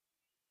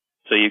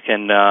 So you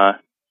can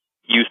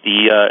use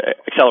the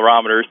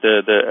accelerometers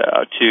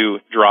to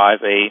drive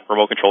a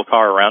remote-controlled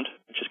car around,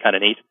 which is kind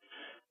of neat.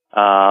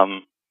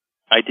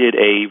 I did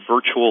a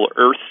Virtual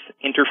Earth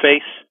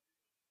interface,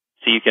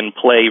 so you can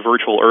play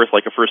Virtual Earth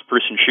like a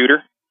first-person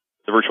shooter,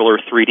 the Virtual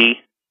Earth 3D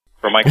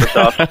from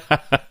Microsoft.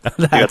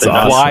 That's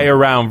awesome. Fly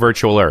around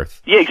Virtual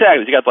Earth. Yeah,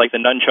 exactly. You got like the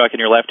nunchuck in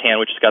your left hand,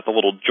 which has got the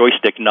little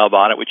joystick nub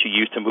on it, which you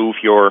use to move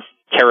your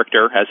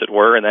character, as it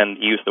were, and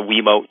then use the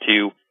Wiimote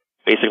to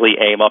basically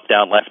aim up,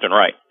 down, left, and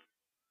right.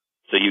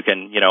 So you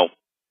can,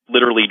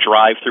 literally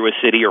drive through a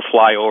city or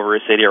fly over a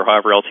city or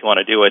however else you want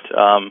to do it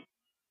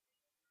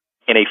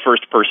in a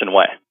first-person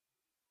way.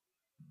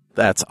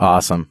 That's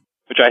awesome.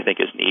 Which I think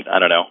is neat. I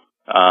don't know.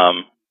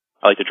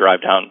 I like to drive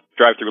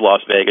through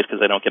Las Vegas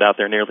because I don't get out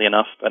there nearly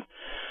enough, but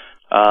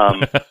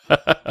kind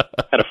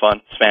of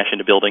fun. Smash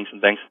into buildings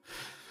and things.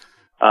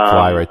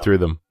 Fly right through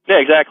them. Yeah,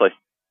 exactly.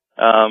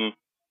 I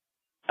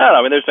don't know.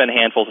 I mean, there's been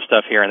handfuls of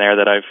stuff here and there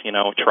that I've,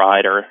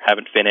 tried or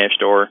haven't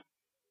finished or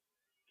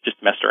just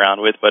messed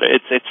around with, but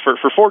it's for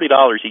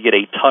 $40, you get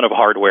a ton of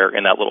hardware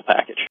in that little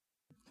package.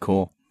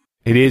 Cool.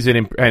 It is,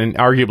 and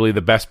arguably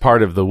the best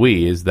part of the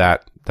Wii is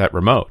that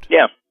remote.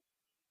 Yeah.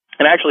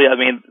 And actually, I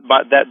mean,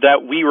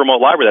 that Wii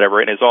remote library that I've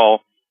written is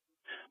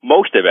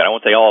most of it, I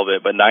won't say all of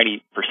it, but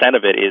 90%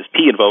 of it is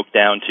p-invoked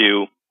down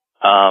to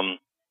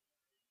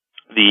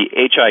the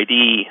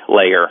HID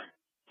layer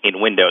in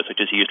Windows,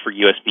 which is used for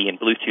USB and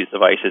Bluetooth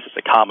devices. It's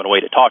a common way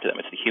to talk to them.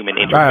 It's the human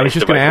interface. Right, I was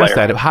just going to ask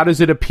that. How does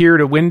it appear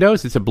to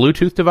Windows? It's a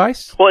Bluetooth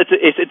device? Well, it's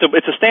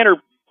a standard,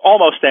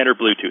 almost standard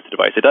Bluetooth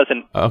device. It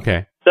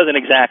doesn't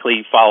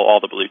exactly follow all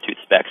the Bluetooth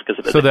specs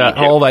because it doesn't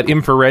all that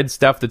infrared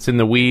stuff that's in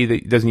the Wii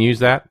that doesn't use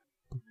that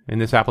in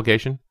this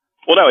application?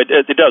 Well, no, it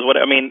does.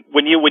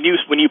 When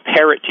you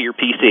pair it to your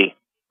PC,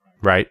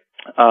 right?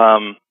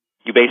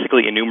 You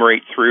basically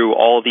enumerate through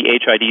all of the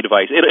HID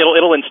device.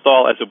 It'll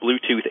install as a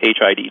Bluetooth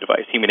HID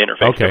device, human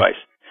interface device,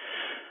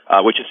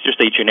 which is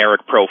just a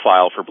generic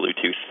profile for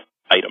Bluetooth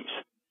items.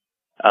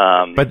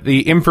 But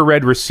the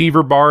infrared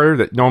receiver bar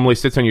that normally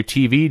sits on your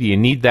TV, do you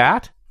need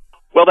that?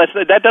 Well,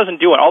 that doesn't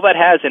do it. All that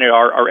has in it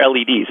are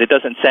LEDs. It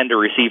doesn't send or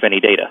receive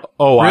any data.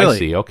 Oh, really? I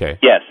see. Okay.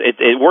 Yes,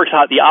 it works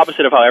the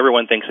opposite of how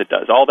everyone thinks it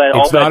does.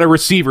 It's not a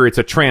receiver; it's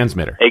a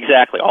transmitter.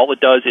 Exactly. All it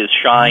does is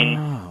shine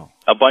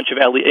a bunch of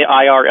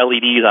IR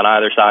LEDs on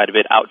either side of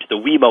it out to the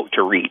Wiimote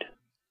to read.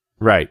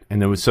 Right,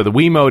 and so the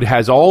Wiimote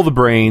has all the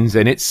brains,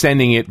 and it's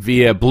sending it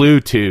via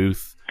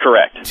Bluetooth.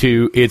 Correct.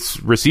 To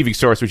its receiving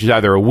source, which is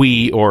either a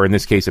Wii or, in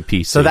this case, a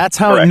PC. So that's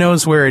how it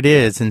knows where it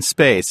is in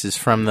space, is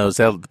from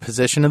the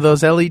position of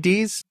those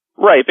LEDs?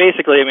 Right.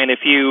 Basically, I mean,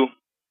 if you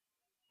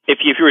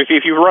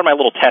run my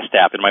little test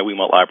app in my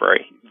Wiimote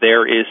library,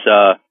 there is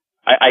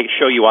I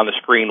show you on the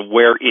screen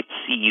where it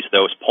sees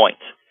those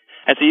points.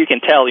 And so you can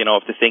tell,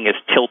 if the thing is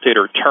tilted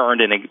or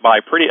turned and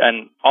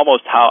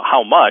almost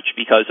how much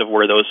because of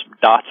where those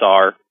dots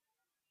are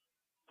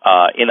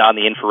on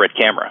the infrared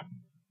camera.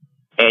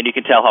 And you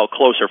can tell how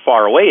close or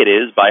far away it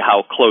is by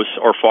how close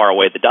or far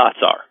away the dots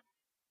are.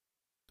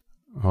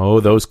 Oh,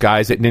 those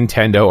guys at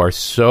Nintendo are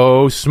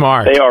so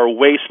smart. They are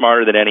way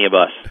smarter than any of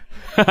us.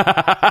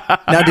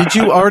 Now, did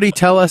you already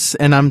tell us,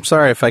 and I'm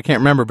sorry if I can't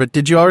remember, but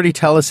did you already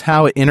tell us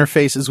how it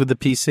interfaces with the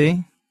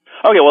PC?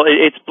 Okay, well,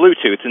 it's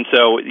Bluetooth, and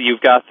so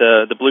you've got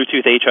the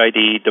Bluetooth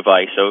HID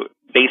device. So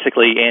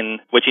basically,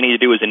 what you need to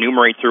do is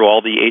enumerate through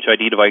all the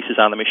HID devices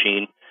on the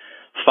machine,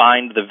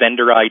 find the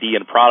vendor ID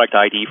and product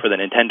ID for the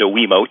Nintendo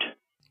Wiimote,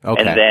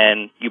 and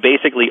then you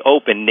basically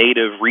open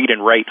native read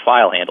and write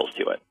file handles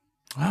to it.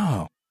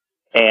 Oh.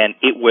 And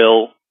it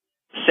will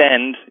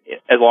send,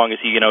 as long as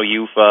you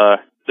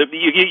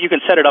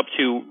can set it up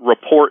to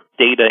report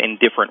data in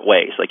different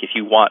ways. Like if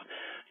you want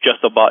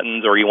just the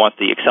buttons, or you want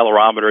the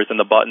accelerometers and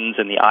the buttons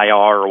and the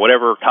IR, or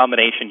whatever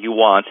combination you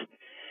want.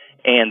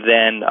 And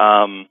then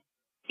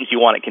if you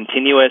want it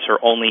continuous,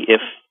 or only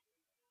if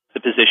the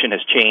position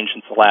has changed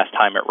since the last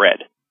time it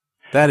read.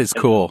 That is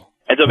cool.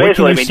 And so what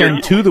can you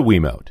send to the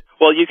Wiimote?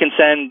 Well, you can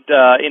send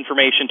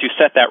information to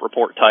set that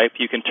report type.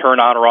 You can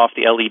turn on or off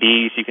the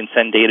LEDs. You can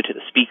send data to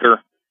the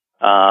speaker.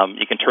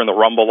 You can turn the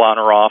rumble on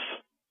or off.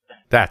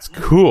 That's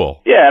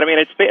cool. Yeah, I mean,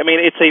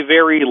 it's a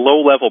very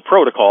low-level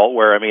protocol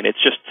where, I mean,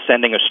 it's just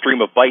sending a stream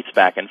of bytes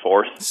back and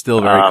forth.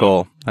 Still very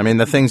cool. I mean,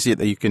 the things that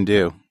you can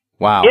do.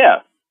 Wow.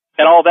 Yeah,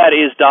 and all that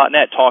is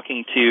 .NET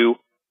talking to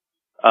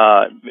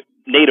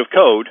native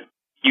code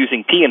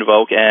using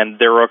pinvoke, and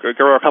there were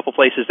a couple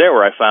places there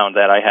where I found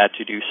that I had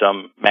to do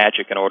some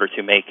magic in order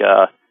to make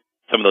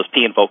some of those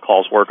pinvoke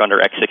calls work under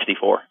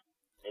x64.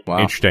 Wow.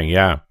 Interesting,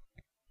 yeah.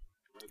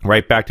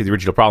 Right back to the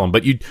original problem.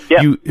 But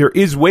there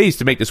is ways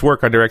to make this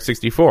work under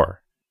x64.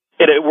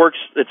 It works.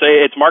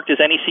 It's marked as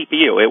any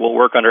CPU. It will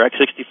work under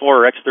x64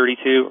 or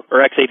x32 or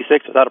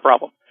x86 without a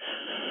problem.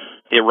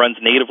 It runs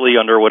natively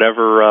under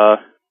whatever.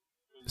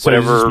 So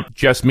does this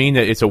just mean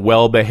that it's a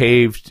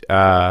well-behaved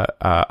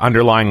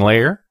underlying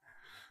layer?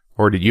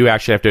 Or did you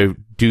actually have to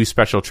do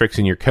special tricks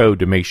in your code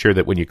to make sure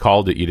that when you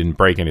called it, you didn't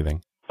break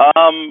anything?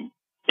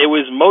 It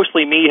was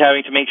mostly me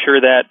having to make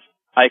sure that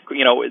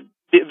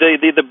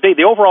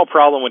the overall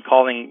problem with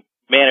calling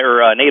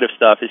native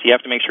stuff is you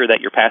have to make sure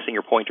that you're passing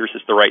your pointers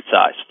is the right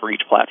size for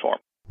each platform.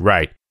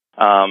 Right.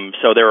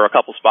 So there are a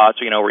couple spots,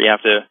 where you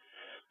have to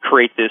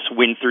create this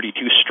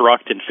Win32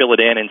 struct and fill it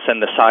in and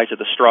send the size of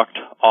the struct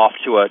off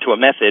to a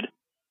method,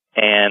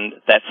 and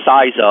that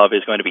size of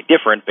is going to be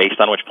different based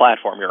on which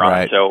platform you're on.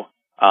 Right. So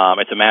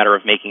it's a matter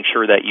of making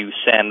sure that you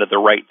send the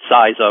right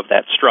size of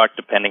that struct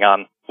depending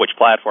on which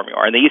platform you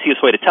are. And the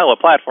easiest way to tell what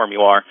platform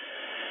you are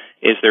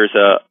is there's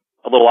a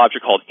little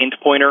object called int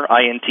pointer,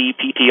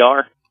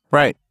 INT-PTR.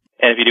 Right.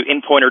 And if you do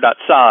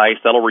intPointer.size,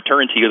 that'll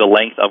return to you the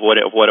length of what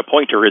a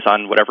pointer is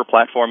on whatever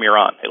platform you're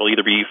on. It'll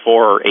either be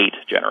 4 or 8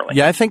 generally.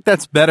 Yeah, I think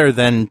that's better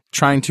than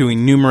trying to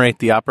enumerate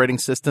the operating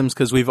systems,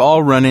 because we've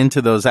all run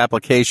into those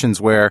applications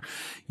where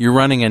you're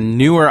running a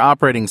newer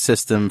operating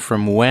system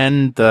from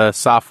when the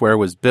software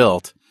was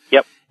built.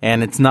 Yep.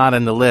 And it's not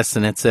in the list,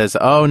 and it says,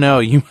 oh, no,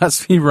 you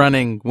must be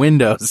running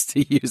Windows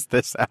to use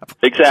this app.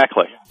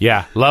 Exactly.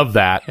 Yeah, love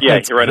that. Yeah,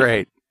 that's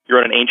great. You're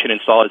on an ancient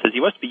install. It says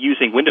you must be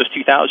using Windows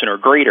 2000 or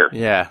greater.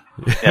 Yeah,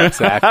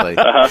 exactly.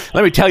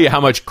 Let me tell you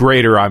how much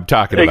greater I'm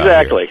talking about.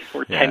 Exactly. Here.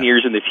 We're 10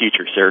 years in the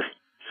future, sir.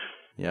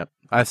 Yep.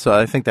 I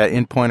think that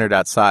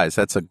intPointer.size,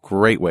 that's a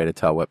great way to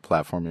tell what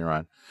platform you're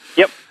on.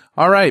 Yep.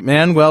 All right,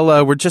 man.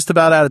 Well, we're just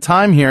about out of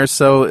time here.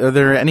 So are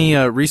there any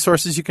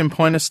resources you can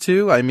point us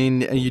to? I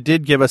mean, you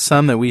did give us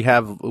some that we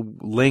have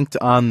linked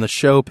on the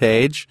show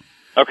page.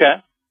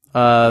 Okay.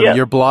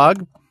 Your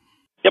blog?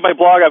 Yeah, my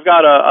blog, I've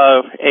got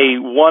a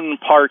one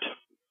part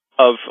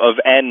of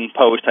N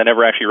post. I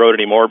never actually wrote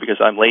anymore because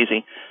I'm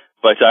lazy.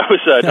 But I was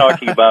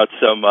talking about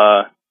some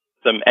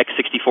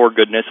x64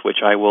 goodness,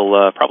 which I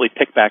will probably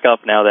pick back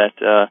up now that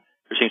there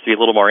seems to be a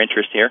little more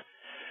interest here.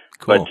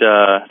 Cool. But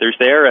there's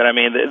and I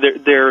mean,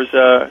 there's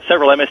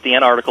several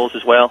MSDN articles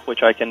as well,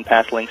 which I can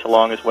pass links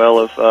along as well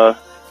of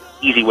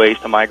easy ways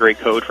to migrate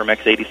code from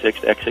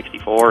x86 to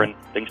x64 and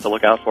things to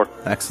look out for.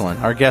 Excellent.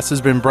 Our guest has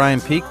been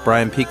Brian Peak,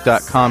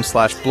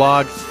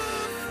 brianpeak.com/blog.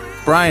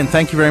 Brian,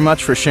 thank you very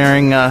much for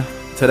sharing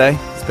today.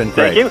 It's been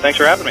great. Thank you. Thanks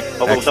for having me.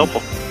 Hope it was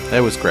helpful.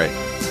 It was great.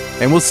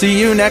 And we'll see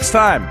you next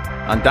time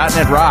on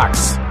 .NET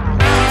Rocks.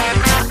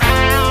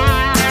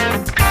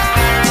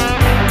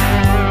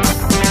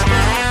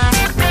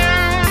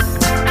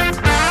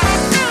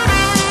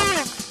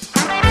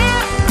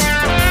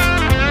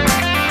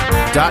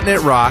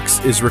 .NET Rocks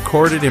is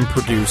recorded and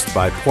produced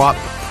by PWOP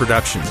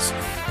Productions,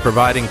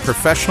 providing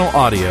professional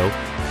audio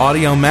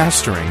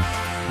mastering,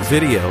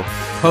 video,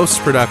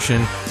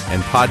 post-production,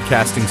 and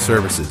podcasting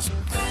services.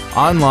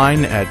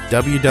 Online at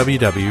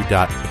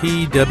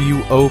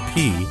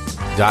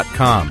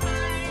www.pwop.com.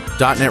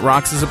 .NET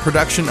Rocks is a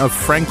production of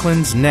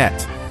Franklin's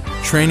Net,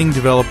 training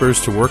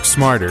developers to work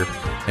smarter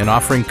and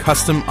offering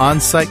custom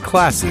on-site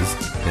classes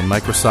in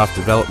Microsoft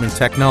development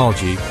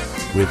technology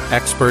with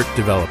expert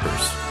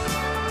developers.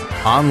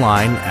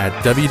 Online at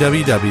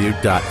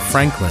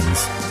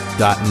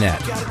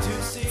www.franklins.net.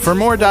 For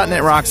more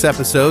 .NET Rocks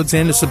episodes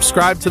and to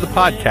subscribe to the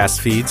podcast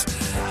feeds,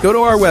 go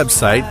to our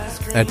website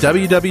at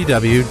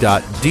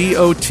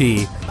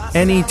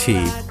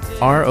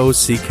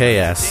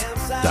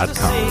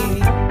www.dotnetrocks.com.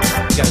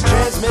 Got a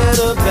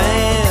transmitter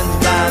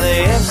banned by the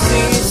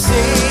FCC.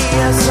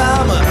 Yes,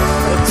 I'm a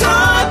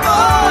toy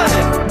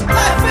boy.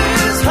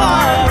 Life is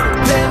hard.